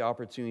we have the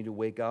opportunity to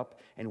wake up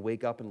and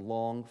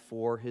long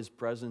for His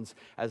presence.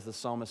 As the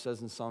psalmist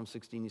says in Psalm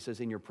 16, he says,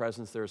 in your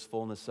presence there is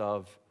fullness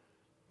of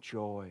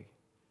joy.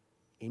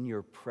 In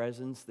your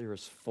presence there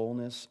is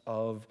fullness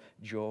of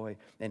joy.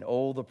 And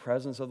oh, the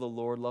presence of the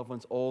Lord, loved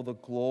ones, oh, the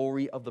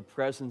glory of the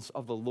presence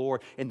of the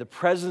Lord. In the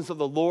presence of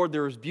the Lord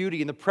there is beauty.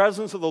 In the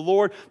presence of the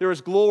Lord there is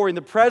glory. In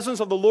the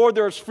presence of the Lord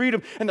there is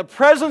freedom. In the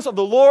presence of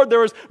the Lord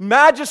there is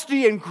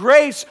majesty and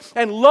grace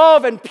and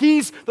love and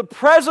peace. The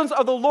presence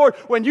of the Lord.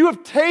 When you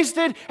have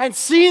tasted and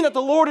seen that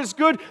the Lord is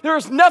good, there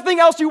is nothing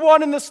else you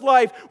want in this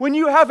life. When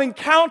you have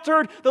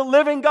encountered the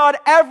living God,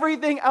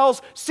 everything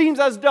else seems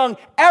as dung.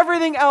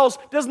 Everything else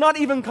does not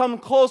even come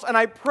close. And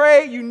I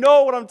pray you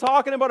know what I'm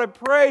talking about. I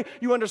pray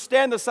you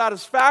understand the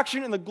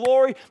satisfaction and the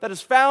glory that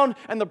is found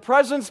in the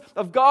presence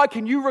of God.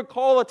 Can you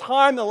recall a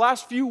time in the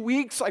last few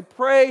weeks, I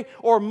pray,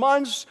 or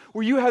months,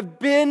 where you have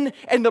been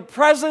in the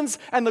presence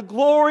and the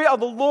glory of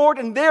the Lord,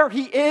 and there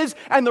He is,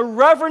 and the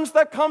reverence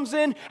that comes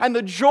in, and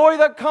the joy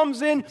that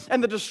comes in,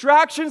 and the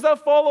distractions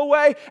that fall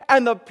away,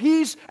 and the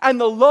peace and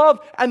the love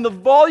and the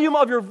volume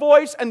of your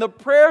voice and the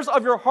prayers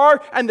of your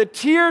heart and the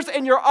tears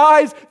in your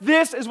eyes?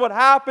 This is what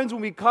happens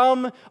when we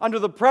come under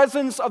the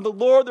presence of the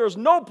Lord. There is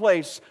no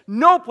place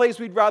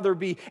we'd rather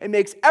be. It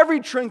makes every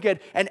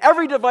trinket and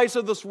every device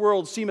of this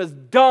world seem as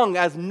dung,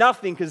 as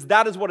nothing, because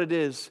that is what it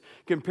is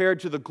compared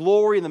to the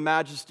glory and the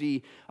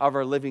majesty of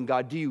our living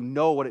God. Do you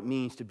know what it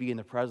means to be in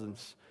the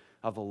presence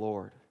of the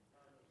Lord?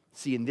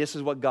 See, and this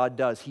is what God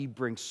does. He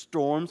brings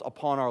storms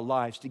upon our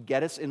lives to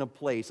get us in a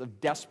place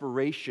of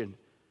desperation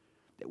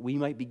that we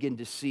might begin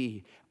to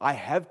see, I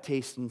have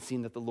tasted and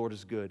seen that the Lord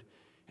is good,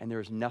 and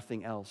there is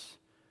nothing else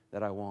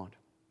that I want.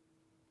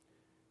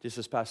 Just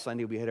this past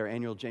Sunday, we had our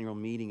annual general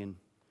meeting, and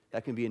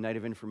that can be a night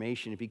of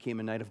information. It became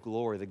a night of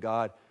glory that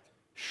God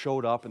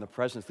showed up in the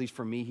presence. At least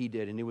for me, He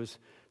did. And it was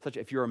such,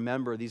 if you're a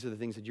member, these are the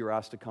things that you're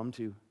asked to come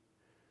to.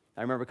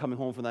 I remember coming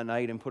home from that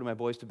night and putting my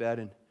boys to bed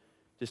and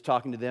just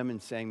talking to them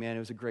and saying, man, it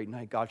was a great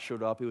night. God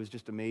showed up. It was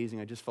just amazing.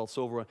 I just felt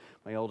so over.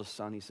 My oldest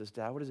son, he says,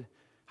 Dad,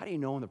 how do you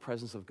know when the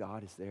presence of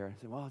God is there? I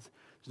said, well, there's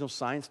no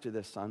science to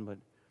this, son, but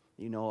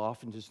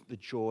often just the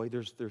joy,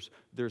 there's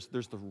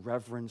the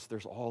reverence,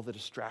 there's all the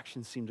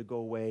distractions seem to go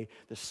away,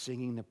 the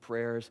singing, the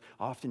prayers.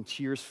 Often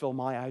tears fill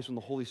my eyes when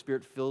the Holy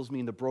Spirit fills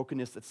me in the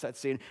brokenness that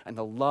sets in and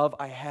the love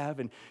I have.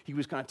 And he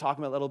was kind of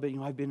talking about that a little bit.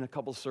 I've been in a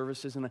couple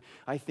services, and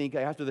I think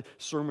after the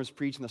sermon was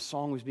preached and the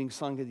song was being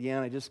sung at the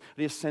end, I just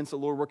sense the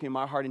Lord working in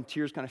my heart and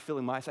tears kind of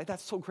filling my eyes. Like,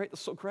 that's so great,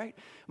 that's so great.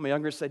 And my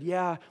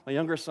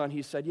younger son,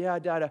 he said, yeah,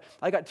 Dad,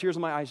 I got tears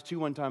in my eyes too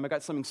one time. I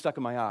got something stuck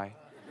in my eye.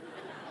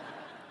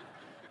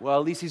 Well,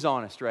 at least he's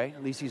honest, right?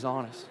 At least he's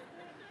honest.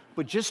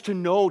 But just to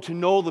know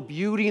the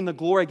beauty and the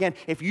glory, again,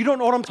 if you don't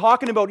know what I'm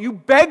talking about, you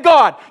beg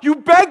God. You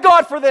beg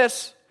God for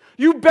this.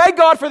 You beg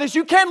God for this.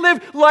 You can't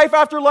live life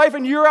after life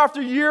and year after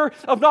year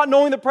of not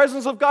knowing the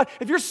presence of God.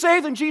 If you're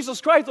saved in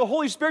Jesus Christ, the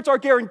Holy Spirit's our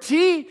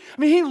guarantee.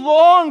 I mean, He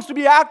longs to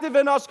be active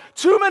in us.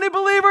 Too many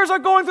believers are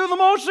going through the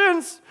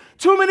motions.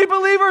 Too many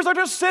believers are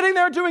just sitting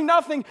there doing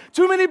nothing.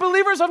 Too many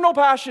believers have no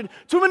passion.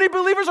 Too many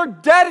believers are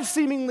dead,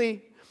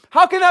 seemingly.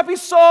 How can that be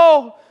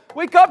so?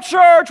 Wake up,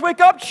 church!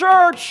 Wake up,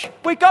 church!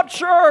 Wake up,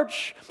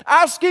 church!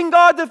 Asking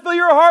God to fill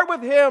your heart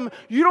with Him.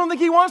 You don't think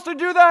He wants to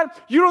do that?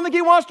 You don't think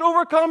He wants to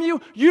overcome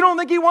you? You don't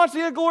think He wants to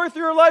get glory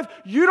through your life?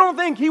 You don't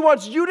think He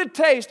wants you to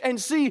taste and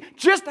see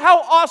just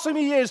how awesome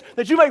He is,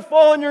 that you may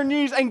fall on your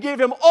knees and give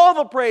Him all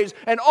the praise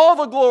and all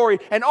the glory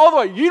and all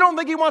the... You don't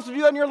think He wants to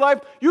do that in your life?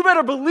 You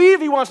better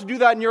believe He wants to do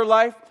that in your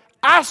life.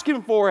 Ask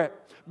Him for it.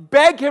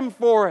 Beg Him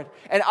for it.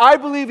 And I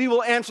believe He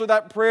will answer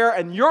that prayer,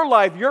 and your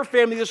life, your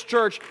family, this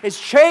church is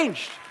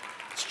changed.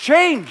 It's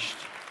changed.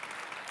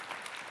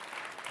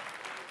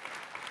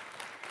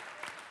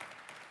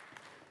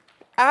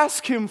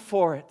 Ask Him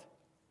for it.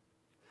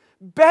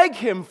 Beg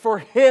Him for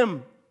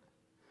Him.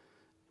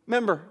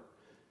 Remember,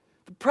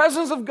 the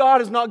presence of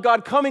God is not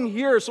God coming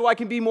here so I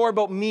can be more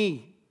about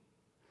me.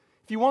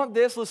 If you want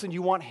this, listen,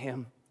 you want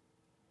Him.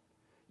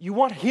 You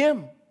want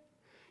Him.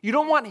 You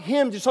don't want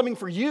Him to do something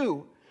for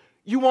you.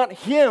 You want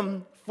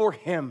Him for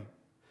Him.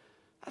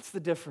 That's the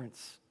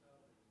difference.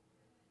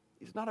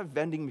 He's not a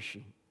vending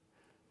machine.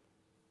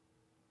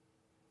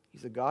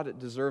 He's a God that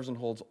deserves and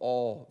holds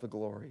all the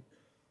glory.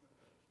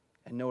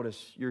 And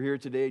notice, you're here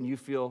today and you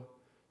feel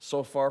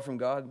so far from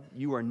God.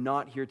 You are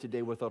not here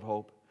today without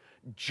hope.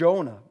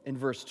 Jonah, in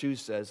verse 2,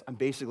 says,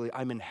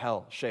 I'm in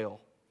hell, Sheol.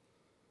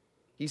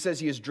 He says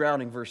he is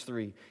drowning, verse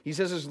 3. He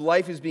says his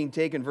life is being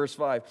taken, verse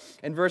 5.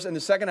 And in the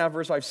second half,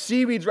 verse 5,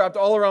 seaweeds wrapped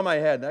all around my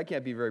head. That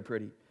can't be very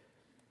pretty.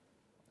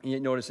 And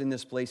yet notice, in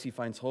this place he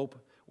finds hope.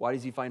 Why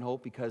does he find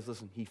hope? Because,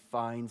 listen, he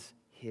finds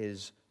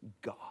his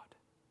God.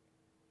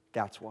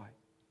 That's why.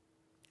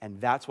 And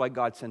that's why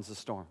God sends the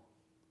storm.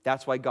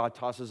 That's why God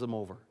tosses him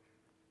over.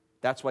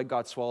 That's why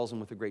God swallows him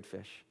with a great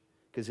fish.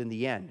 Because in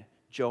the end,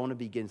 Jonah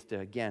begins to,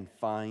 again,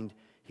 find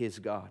his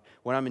God.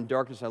 When I'm in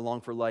darkness, I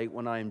long for light.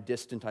 When I am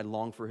distant, I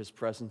long for His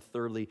presence.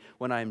 Thirdly,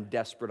 when I am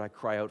desperate, I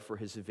cry out for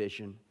His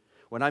vision.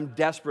 When I'm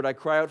desperate, I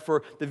cry out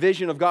for the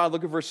vision of God.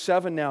 Look at verse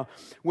 7 now.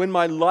 When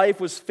my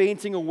life was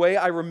fainting away,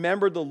 I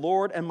remembered the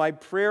Lord, and my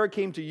prayer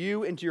came to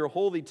you into your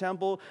holy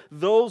temple.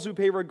 Those who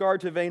pay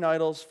regard to vain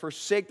idols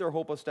forsake their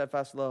hope of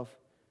steadfast love.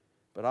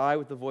 But I,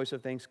 with the voice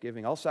of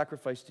thanksgiving, I'll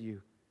sacrifice to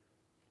you.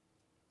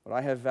 What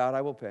I have vowed,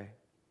 I will pay.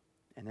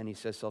 And then he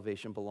says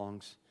salvation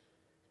belongs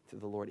to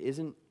the Lord.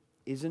 Isn't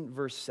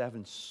verse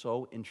 7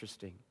 so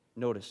interesting?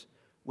 Notice,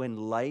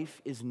 when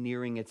life is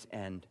nearing its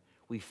end,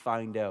 we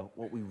find out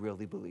what we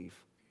really believe.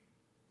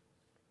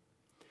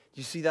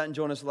 Do you see that in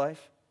Jonah's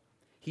life?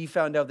 He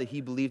found out that he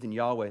believed in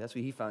Yahweh. That's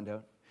what he found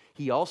out.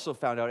 He also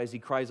found out, as he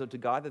cries out to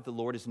God, that the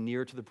Lord is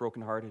near to the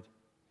brokenhearted.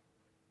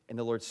 And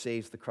the Lord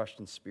saves the crushed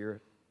in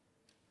spirit.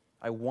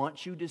 I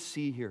want you to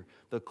see here,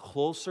 the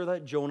closer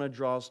that Jonah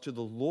draws to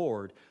the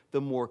Lord, the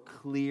more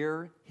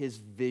clear his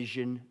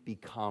vision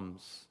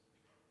becomes.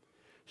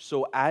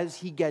 So as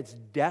he gets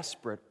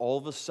desperate, all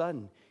of a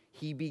sudden,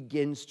 he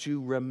begins to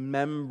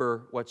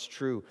remember what's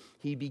true.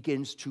 He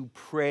begins to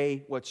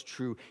pray what's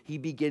true. He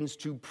begins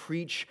to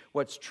preach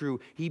what's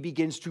true. He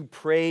begins to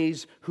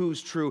praise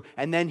who's true.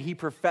 And then he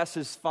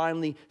professes,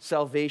 finally,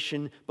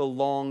 salvation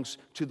belongs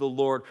to the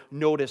Lord.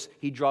 Notice,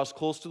 he draws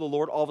close to the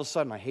Lord. All of a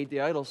sudden, I hate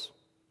the idols.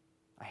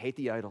 I hate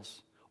the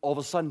idols. All of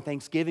a sudden,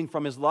 thanksgiving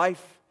from his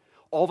life.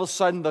 All of a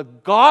sudden, the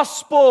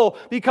gospel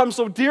becomes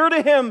so dear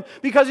to him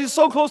because he's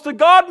so close to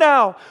God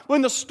now.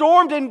 When the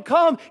storm didn't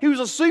come, he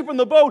was asleep in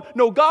the boat.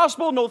 No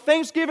gospel, no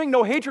thanksgiving,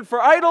 no hatred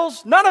for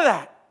idols, none of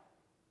that.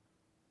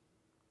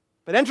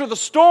 But enter the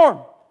storm.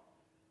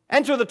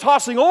 Enter the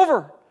tossing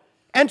over.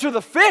 Enter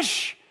the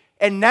fish.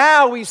 And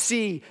now we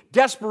see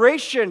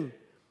desperation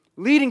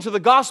leading to the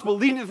gospel,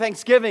 leading to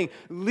thanksgiving,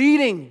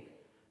 leading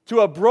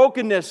to a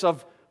brokenness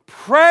of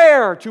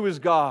prayer to his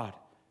God.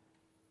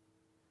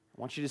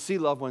 I want you to see,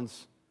 loved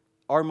ones,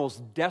 our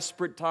most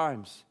desperate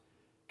times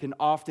can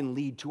often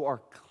lead to our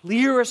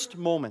clearest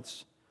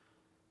moments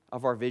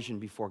of our vision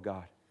before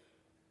God.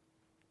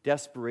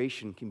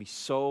 Desperation can be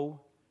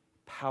so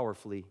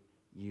powerfully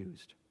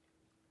used.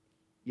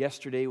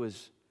 Yesterday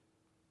was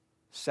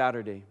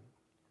Saturday,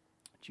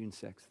 June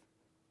 6th.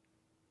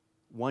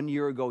 1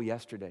 year ago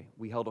yesterday,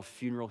 we held a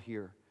funeral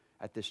here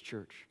at this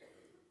church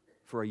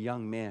for a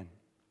young man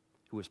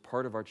who was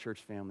part of our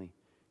church family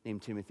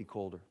named Timothy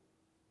Calder.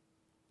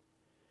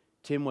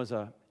 Tim was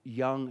a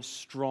young,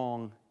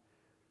 strong,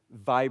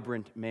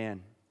 vibrant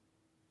man.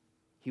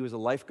 He was a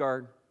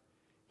lifeguard.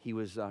 He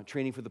was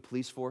training for the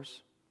police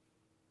force.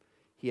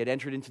 He had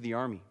entered into the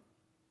army.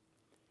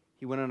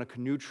 He went on a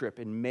canoe trip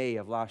in May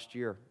of last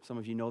year. Some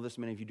of you know this,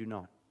 many of you do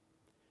not.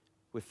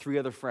 With 3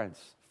 other friends,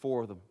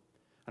 4 of them,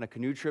 on a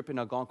canoe trip in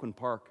Algonquin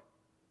Park.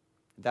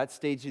 At that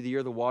stage of the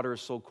year, the water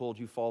is so cold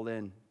you fall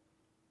in.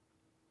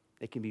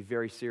 It can be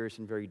very serious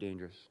and very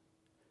dangerous.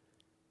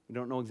 We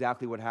don't know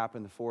exactly what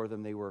happened. The 4 of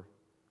them, they were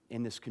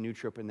in this canoe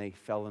trip and they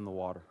fell in the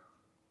water.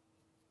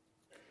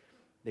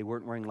 They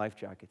weren't wearing life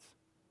jackets.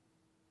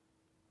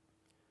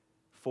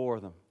 4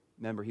 of them.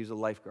 Remember, he was a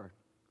lifeguard.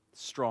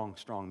 Strong,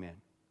 strong man.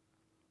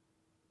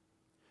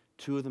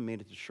 2 of them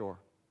made it to shore.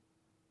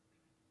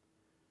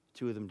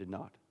 2 of them did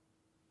not.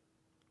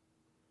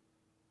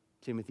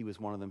 Timothy was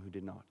one of them who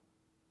did not.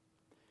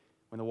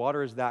 When the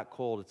water is that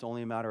cold, it's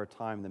only a matter of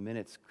time, the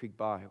minutes creep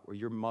by, where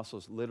your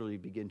muscles literally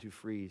begin to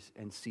freeze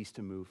and cease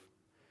to move.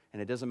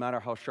 And it doesn't matter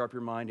how sharp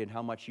your mind and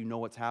how much you know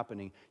what's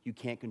happening, you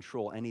can't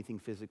control anything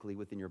physically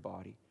within your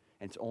body.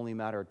 And it's only a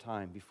matter of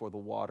time before the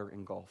water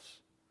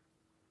engulfs.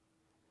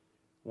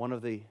 One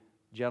of the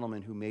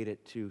gentlemen who made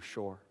it to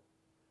shore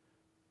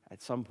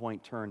at some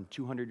point turned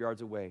 200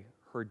 yards away,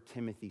 heard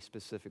Timothy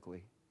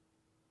specifically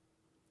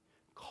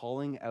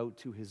calling out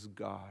to his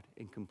God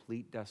in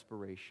complete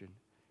desperation,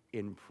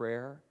 in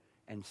prayer,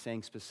 and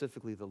saying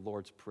specifically the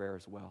Lord's Prayer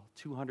as well.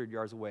 200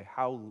 yards away,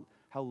 how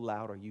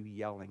loud are you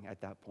yelling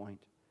at that point?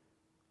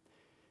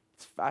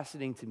 It's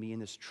fascinating to me in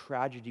this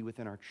tragedy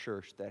within our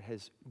church that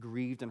has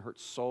grieved and hurt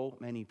so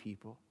many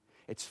people.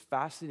 It's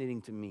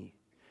fascinating to me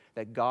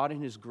that God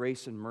in His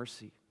grace and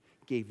mercy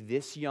gave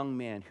this young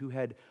man who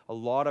had a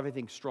lot of, I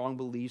think, strong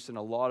beliefs and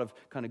a lot of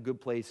kind of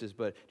good places,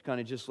 but kind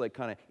of just like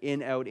kind of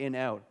in,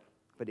 out.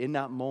 But in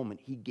that moment,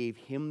 He gave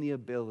him the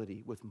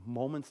ability, with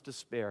moments to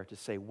spare, to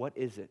say, what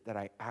is it that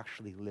I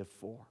actually live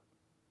for?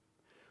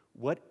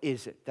 What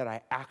is it that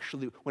I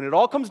actually, when it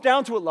all comes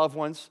down to it, loved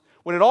ones,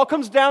 when it all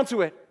comes down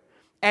to it,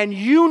 and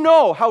you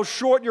know how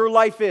short your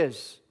life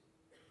is,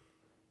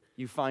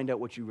 you find out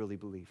what you really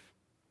believe.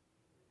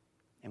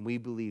 And we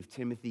believe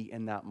Timothy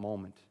in that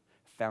moment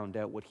found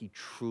out what he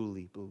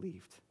truly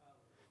believed.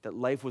 That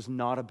life was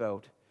not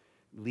about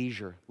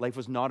leisure. Life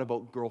was not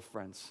about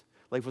girlfriends.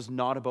 Life was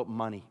not about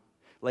money.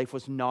 Life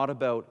was not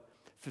about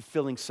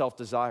fulfilling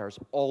self-desires.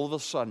 All of a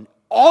sudden,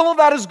 all of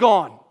that is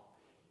gone.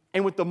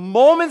 And with the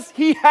moments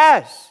he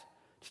has,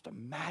 just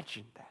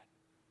imagine that.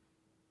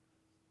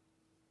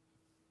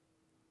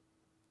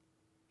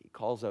 He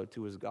calls out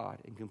to his God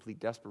in complete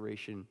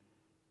desperation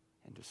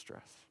and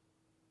distress.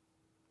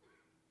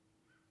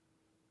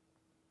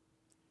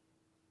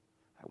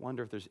 I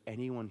wonder if there's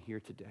anyone here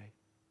today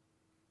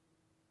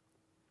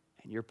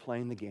and you're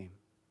playing the game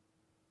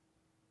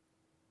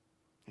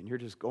and you're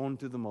just going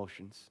through the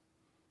motions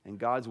and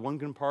God's one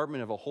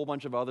compartment of a whole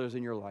bunch of others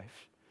in your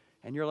life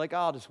and you're like,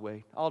 I'll just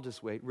wait.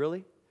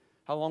 Really?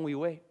 How long will you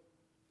wait?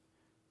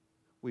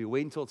 Will you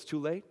wait until it's too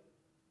late?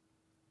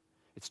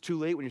 It's too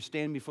late when you're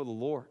standing before the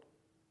Lord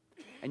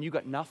and you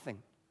got nothing.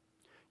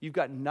 You've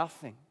got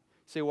nothing.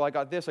 You say, well, I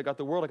got this, I got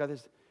the world, I got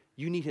this.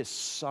 You need His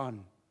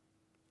Son.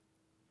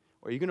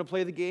 Are you going to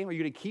play the game? Are you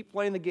going to keep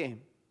playing the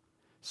game?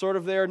 Sort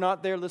of there,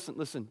 not there.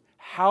 Listen.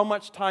 How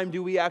much time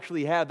do we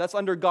actually have? That's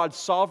under God's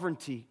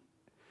sovereignty.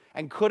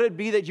 And could it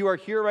be that you are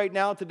here right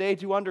now today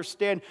to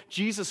understand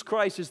Jesus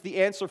Christ is the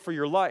answer for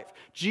your life?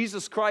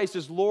 Jesus Christ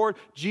is Lord.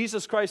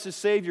 Jesus Christ is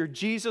Savior.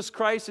 Jesus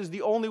Christ is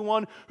the only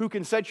one who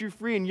can set you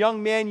free. And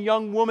young man,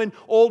 young woman,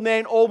 old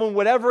man, old woman,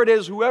 whatever it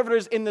is, whoever it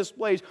is in this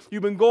place,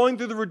 you've been going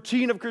through the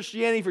routine of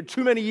Christianity for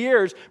too many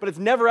years, but it's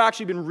never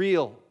actually been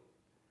real.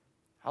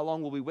 How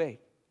long will we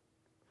wait?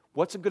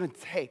 What's it going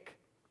to take?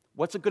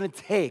 What's it going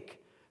to take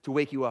to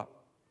wake you up?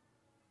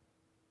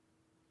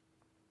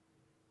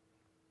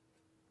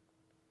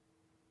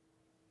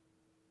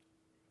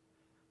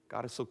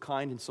 God is so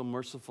kind and so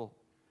merciful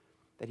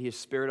that He has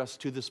spared us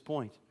to this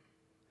point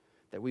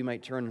that we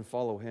might turn and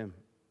follow Him.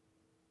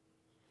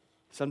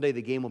 Someday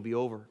the game will be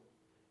over,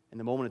 and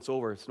the moment it's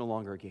over, it's no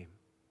longer a game.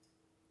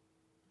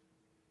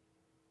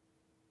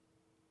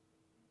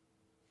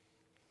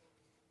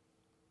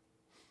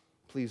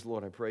 Please,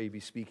 Lord, I pray You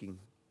be speaking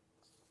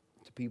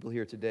to people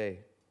here today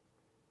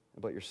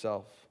about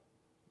Yourself,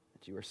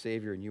 that You are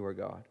Savior and You are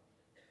God.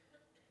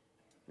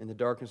 In the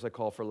darkness, I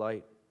call for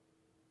light.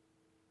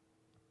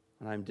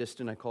 When I'm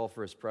distant, I call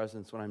for His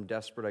presence. When I'm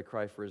desperate, I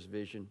cry for His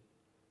vision.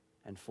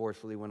 And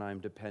fourthly, when I'm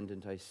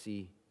dependent, I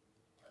see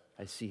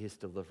His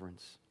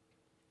deliverance.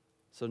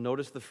 So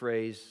notice the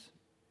phrase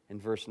in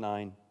verse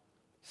 9,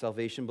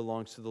 salvation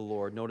belongs to the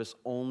Lord. Notice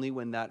only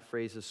when that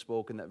phrase is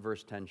spoken that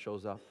verse 10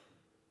 shows up.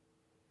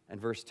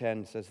 And verse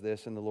 10 says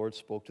this, and the Lord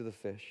spoke to the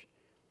fish,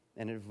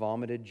 and it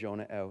vomited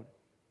Jonah out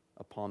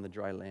upon the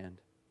dry land.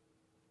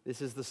 This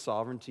is the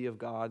sovereignty of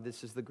God.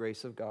 This is the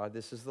grace of God.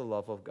 This is the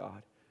love of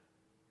God.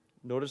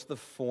 Notice the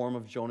form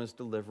of Jonah's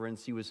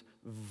deliverance. He was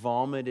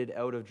vomited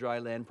out of dry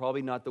land,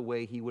 probably not the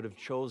way he would have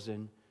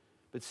chosen.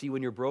 But see,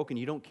 when you're broken,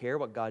 you don't care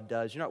what God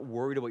does. You're not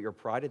worried about your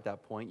pride at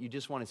that point. You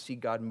just want to see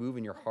God move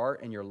in your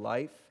heart and your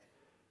life.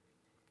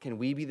 Can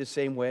we be the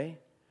same way?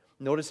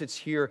 Notice it's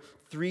here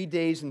 3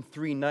 days and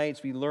 3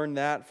 nights. We learned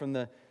that from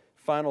the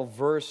final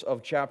verse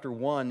of chapter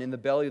 1 in the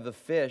belly of the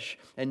fish.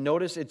 And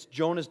notice it's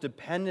Jonah's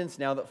dependence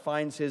now that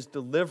finds his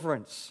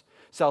deliverance.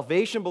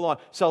 Salvation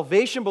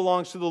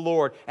belongs to the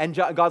Lord. And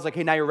God's like,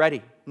 hey, now you're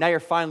ready. Now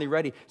you're finally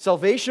ready.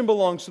 Salvation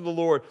belongs to the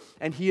Lord.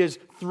 And he is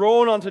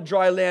thrown onto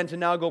dry land to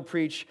now go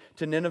preach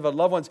to Nineveh.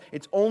 Loved ones,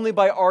 it's only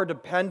by our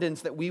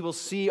dependence that we will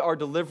see our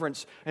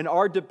deliverance. And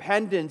our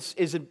dependence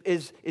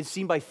is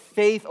seen by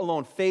faith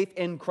alone, faith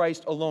in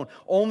Christ alone.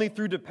 Only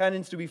through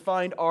dependence do we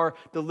find our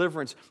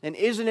deliverance. And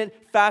isn't it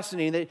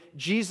fascinating that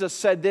Jesus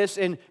said this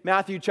in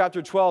Matthew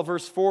chapter 12,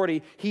 verse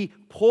 40? He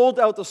pulled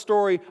out the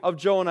story of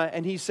Jonah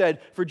and he said,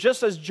 for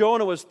just as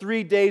Jonah was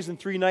 3 days and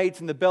 3 nights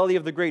in the belly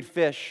of the great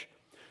fish,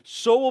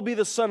 so will be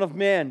the Son of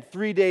Man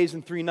 3 days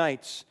and 3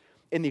 nights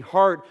in the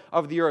heart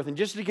of the earth. And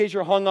just in case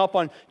you're hung up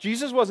on,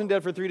 Jesus wasn't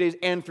dead for 3 days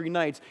and 3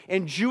 nights.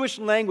 In Jewish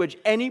language,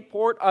 any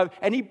part of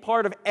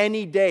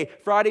any day,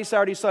 Friday,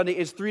 Saturday, Sunday,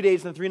 is 3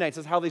 days and 3 nights.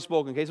 That's how they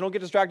spoke, okay? So don't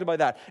get distracted by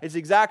that. It's the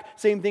exact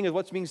same thing as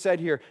what's being said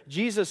here.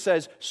 Jesus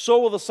says, so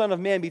will the Son of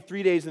Man be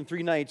 3 days and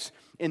 3 nights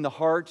in the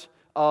heart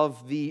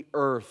of the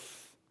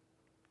earth.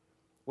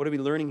 What are we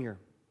learning here?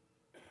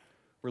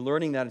 We're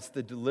learning that it's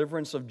the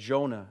deliverance of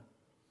Jonah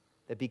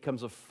that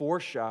becomes a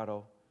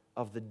foreshadow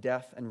of the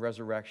death and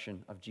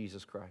resurrection of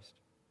Jesus Christ.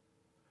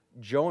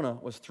 Jonah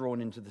was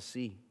thrown into the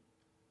sea.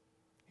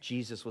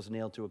 Jesus was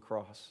nailed to a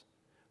cross.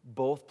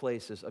 Both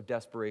places of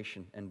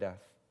desperation and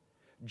death.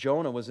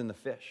 Jonah was in the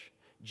fish.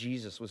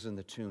 Jesus was in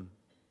the tomb.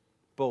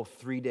 Both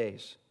 3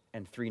 days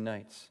and 3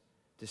 nights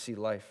to see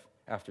life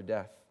after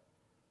death.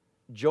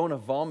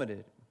 Jonah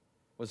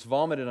was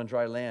vomited on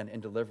dry land in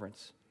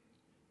deliverance.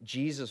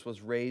 Jesus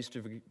was raised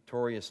to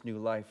victorious new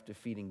life,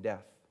 defeating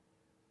death.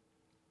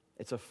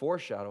 It's a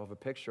foreshadow of a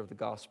picture of the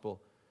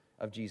gospel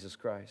of Jesus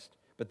Christ.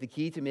 But the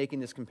key to making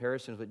this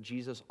comparison is what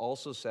Jesus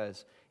also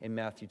says in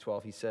Matthew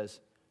 12. He says,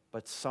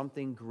 but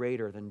something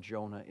greater than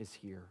Jonah is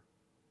here.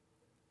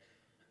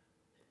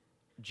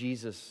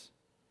 Jesus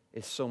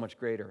is so much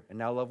greater. And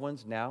now, loved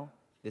ones,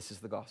 this is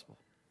the gospel.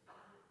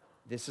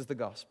 This is the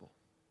gospel.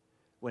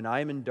 When I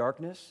am in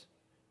darkness,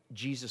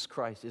 Jesus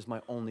Christ is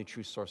my only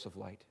true source of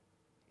light.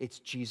 It's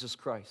Jesus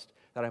Christ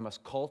that I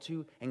must call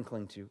to and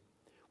cling to.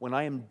 When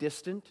I am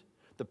distant,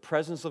 the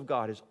presence of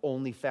God is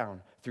only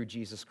found through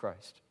Jesus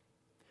Christ.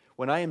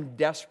 When I am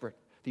desperate,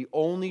 the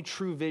only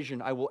true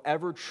vision I will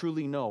ever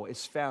truly know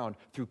is found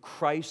through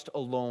Christ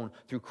alone,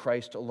 through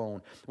Christ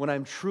alone. When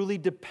I'm truly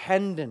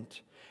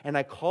dependent and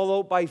I call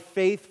out by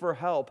faith for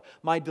help,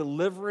 my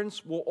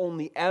deliverance will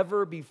only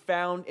ever be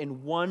found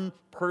in one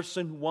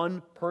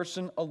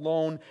person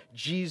alone,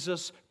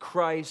 Jesus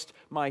Christ,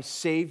 my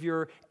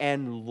Savior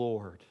and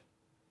Lord.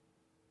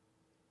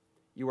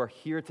 You are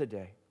here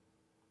today.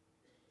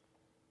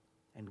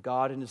 And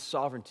God in His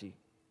sovereignty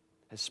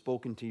has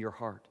spoken to your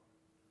heart.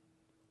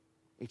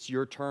 It's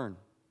your turn.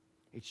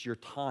 It's your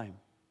time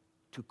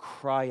to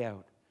cry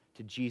out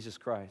to Jesus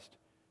Christ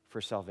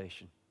for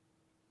salvation.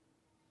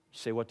 You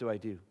say, what do I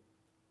do?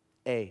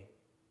 A,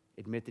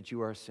 admit that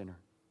you are a sinner.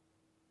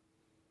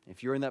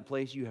 If you're in that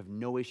place, you have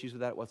no issues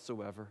with that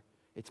whatsoever.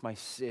 It's my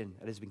sin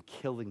that has been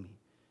killing me.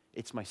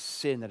 It's my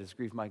sin that has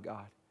grieved my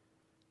God.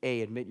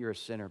 A, admit you're a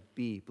sinner.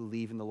 B,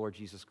 believe in the Lord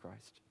Jesus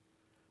Christ.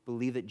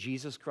 Believe that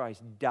Jesus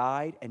Christ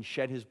died and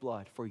shed His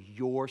blood for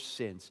your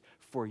sins,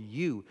 for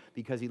you,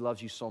 because He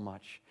loves you so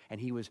much.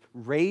 And He was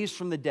raised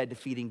from the dead,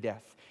 defeating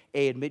death.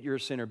 A, admit you're a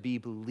sinner. B,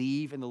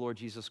 believe in the Lord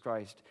Jesus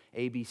Christ.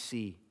 A, B,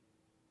 C,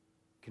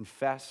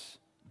 confess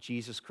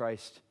Jesus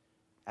Christ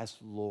as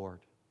Lord.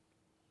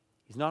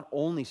 He's not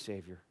only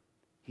Savior,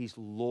 He's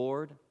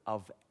Lord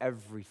of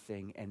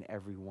everything and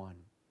everyone.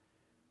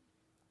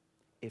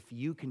 If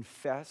you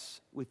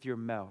confess with your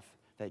mouth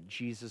that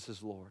Jesus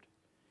is Lord,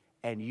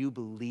 and you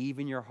believe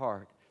in your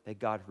heart that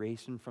God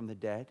raised Him from the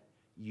dead,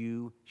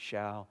 you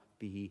shall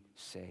be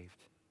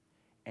saved.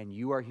 And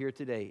you are here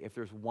today. If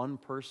there's one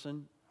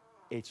person,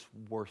 it's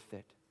worth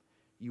it.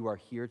 You are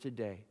here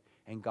today,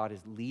 and God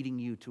is leading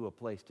you to a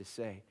place to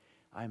say,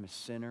 I'm a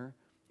sinner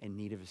in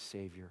need of a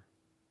Savior.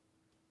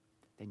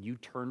 Then you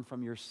turn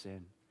from your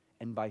sin,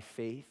 and by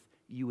faith,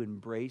 you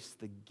embrace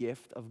the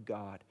gift of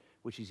God,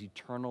 which is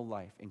eternal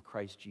life in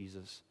Christ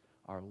Jesus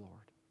our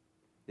Lord.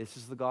 This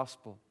is the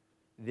gospel.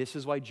 This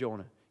is why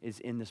Jonah is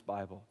in this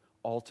Bible,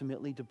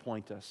 ultimately to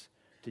point us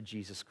to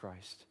Jesus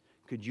Christ.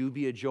 Could you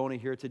be a Jonah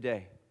here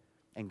today?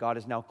 And God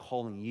is now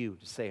calling you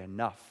to say,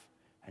 enough,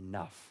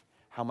 enough.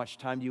 How much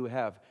time do you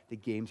have? The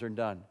games are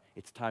done.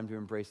 It's time to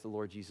embrace the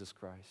Lord Jesus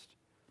Christ.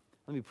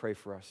 Let me pray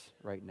for us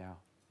right now.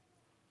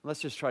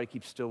 Let's just try to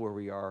keep still where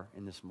we are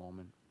in this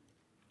moment.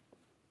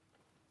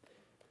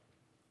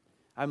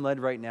 I'm led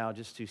right now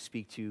just to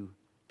speak to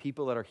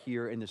people that are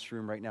here in this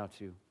room right now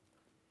too,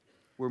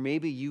 where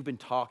maybe you've been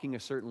talking a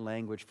certain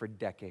language for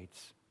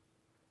decades.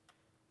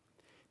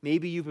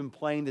 Maybe you've been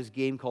playing this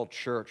game called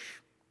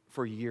church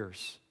for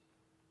years.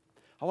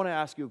 I want to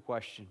ask you a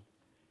question.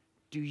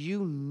 Do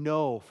you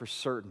know for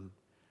certain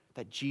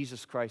that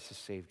Jesus Christ has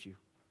saved you?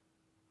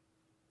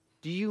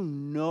 Do you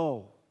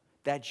know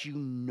that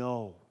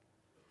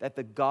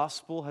the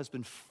gospel has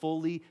been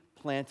fully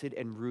planted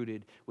and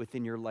rooted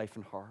within your life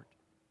and heart?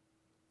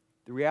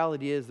 The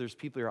reality is there's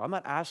people here. I'm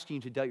not asking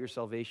you to doubt your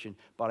salvation,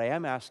 but I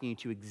am asking you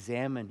to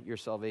examine your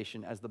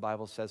salvation as the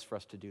Bible says for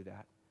us to do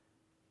that.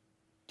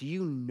 Do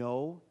you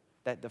know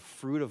that the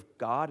fruit of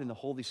God and the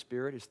Holy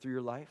Spirit is through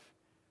your life?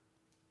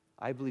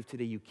 I believe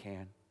today you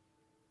can.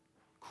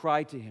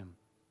 Cry to Him.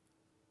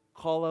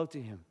 Call out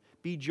to Him.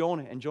 Be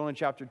Jonah in Jonah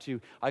chapter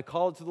 2. I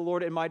called to the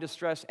Lord in my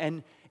distress,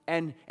 and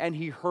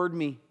He heard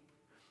me.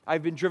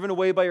 I've been driven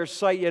away by your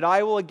sight, yet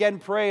I will again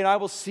pray, and I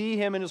will see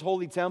Him in His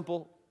holy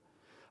temple.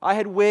 I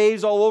had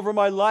waves all over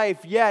my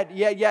life, yet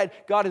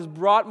God has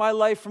brought my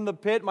life from the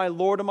pit, my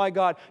Lord and my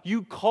God.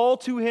 You call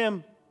to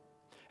Him,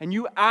 and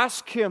you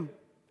ask Him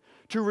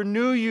to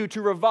renew you,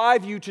 to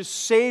revive you, to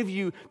save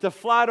you, to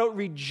flat out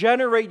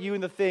regenerate you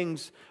in the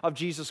things of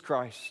Jesus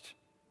Christ.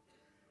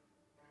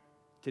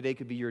 Today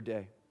could be your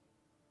day.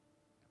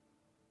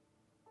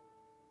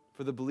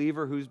 For the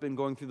believer who's been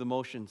going through the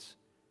motions,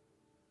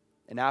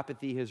 and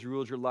apathy has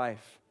ruled your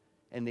life,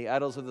 and the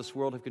idols of this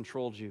world have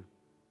controlled you,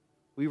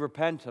 we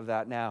repent of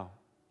that now.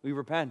 We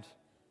repent.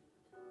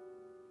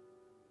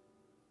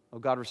 Oh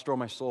God, restore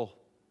my soul.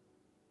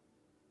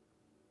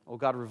 Oh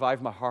God,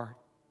 revive my heart.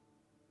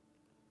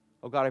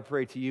 Oh God, I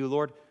pray to you,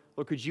 Lord,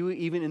 could you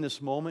even in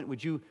this moment,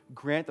 would you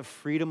grant the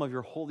freedom of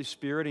your Holy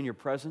Spirit in your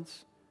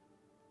presence?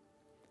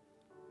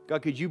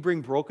 God, could you bring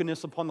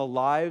brokenness upon the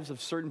lives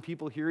of certain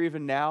people here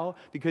even now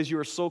because you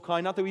are so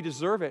kind? Not that we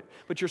deserve it,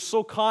 but you're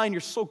so kind, you're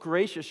so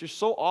gracious, you're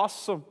so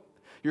awesome,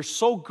 you're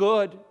so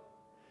good,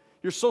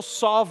 you're so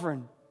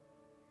sovereign.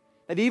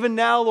 And even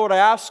now, Lord, I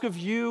ask of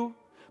you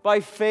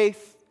by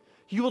faith,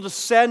 you will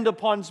descend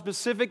upon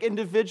specific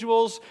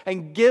individuals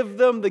and give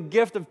them the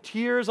gift of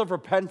tears of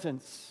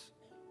repentance,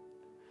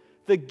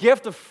 the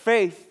gift of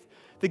faith,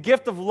 the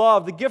gift of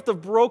love, the gift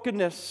of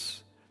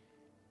brokenness,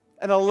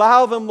 and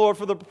allow them, Lord,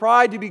 for the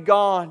pride to be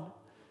gone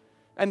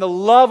and the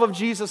love of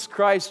Jesus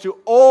Christ to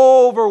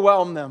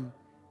overwhelm them.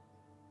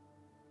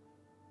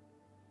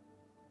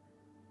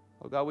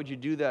 Oh God, would you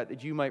do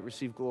that you might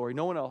receive glory?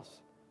 No one else,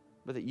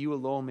 but that you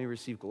alone may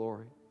receive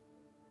glory.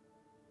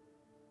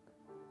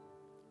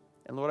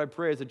 And Lord, I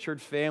pray as a church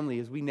family,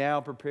 as we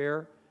now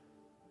prepare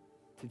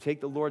to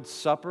take the Lord's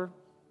Supper,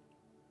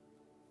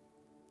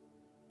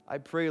 I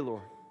pray,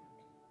 Lord,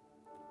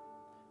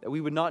 that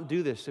we would not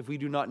do this if we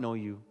do not know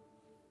you.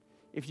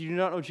 If you do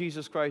not know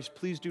Jesus Christ,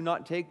 please do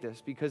not take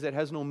this because it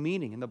has no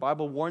meaning, and the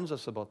Bible warns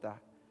us about that.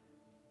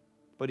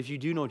 But if you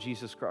do know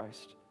Jesus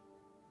Christ,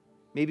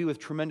 maybe with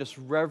tremendous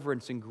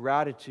reverence and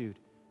gratitude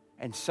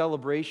and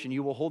celebration,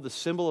 you will hold the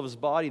symbol of His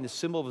body and the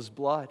symbol of His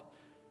blood,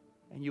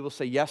 and you will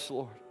say, yes,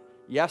 Lord,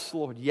 yes,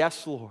 Lord,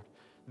 yes, Lord.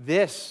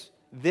 This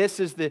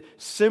is the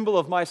symbol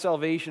of my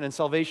salvation, and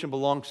salvation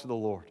belongs to the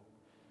Lord.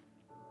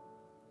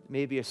 It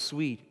may be a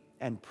sweet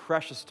and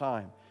precious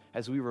time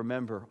as we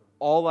remember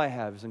all I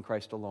have is in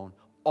Christ alone.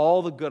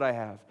 All the good I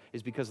have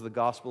is because of the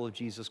gospel of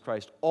Jesus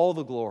Christ. All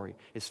the glory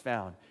is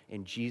found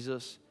in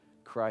Jesus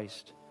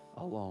Christ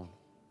alone.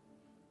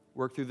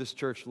 Work through this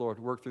church, Lord.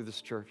 Work through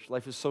this church.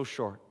 Life is so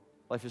short.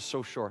 Life is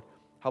so short.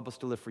 Help us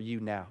to live for you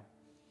now.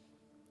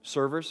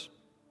 Servers,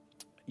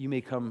 you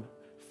may come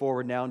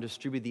forward now and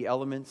distribute the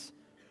elements.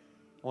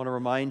 I want to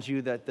remind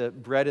you that the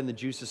bread and the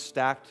juice is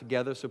stacked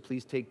together, so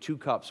please take 2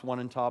 cups, one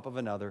on top of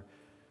another.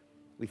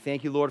 We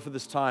thank you, Lord, for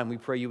this time. We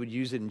pray you would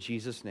use it in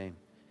Jesus' name.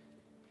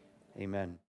 Amen.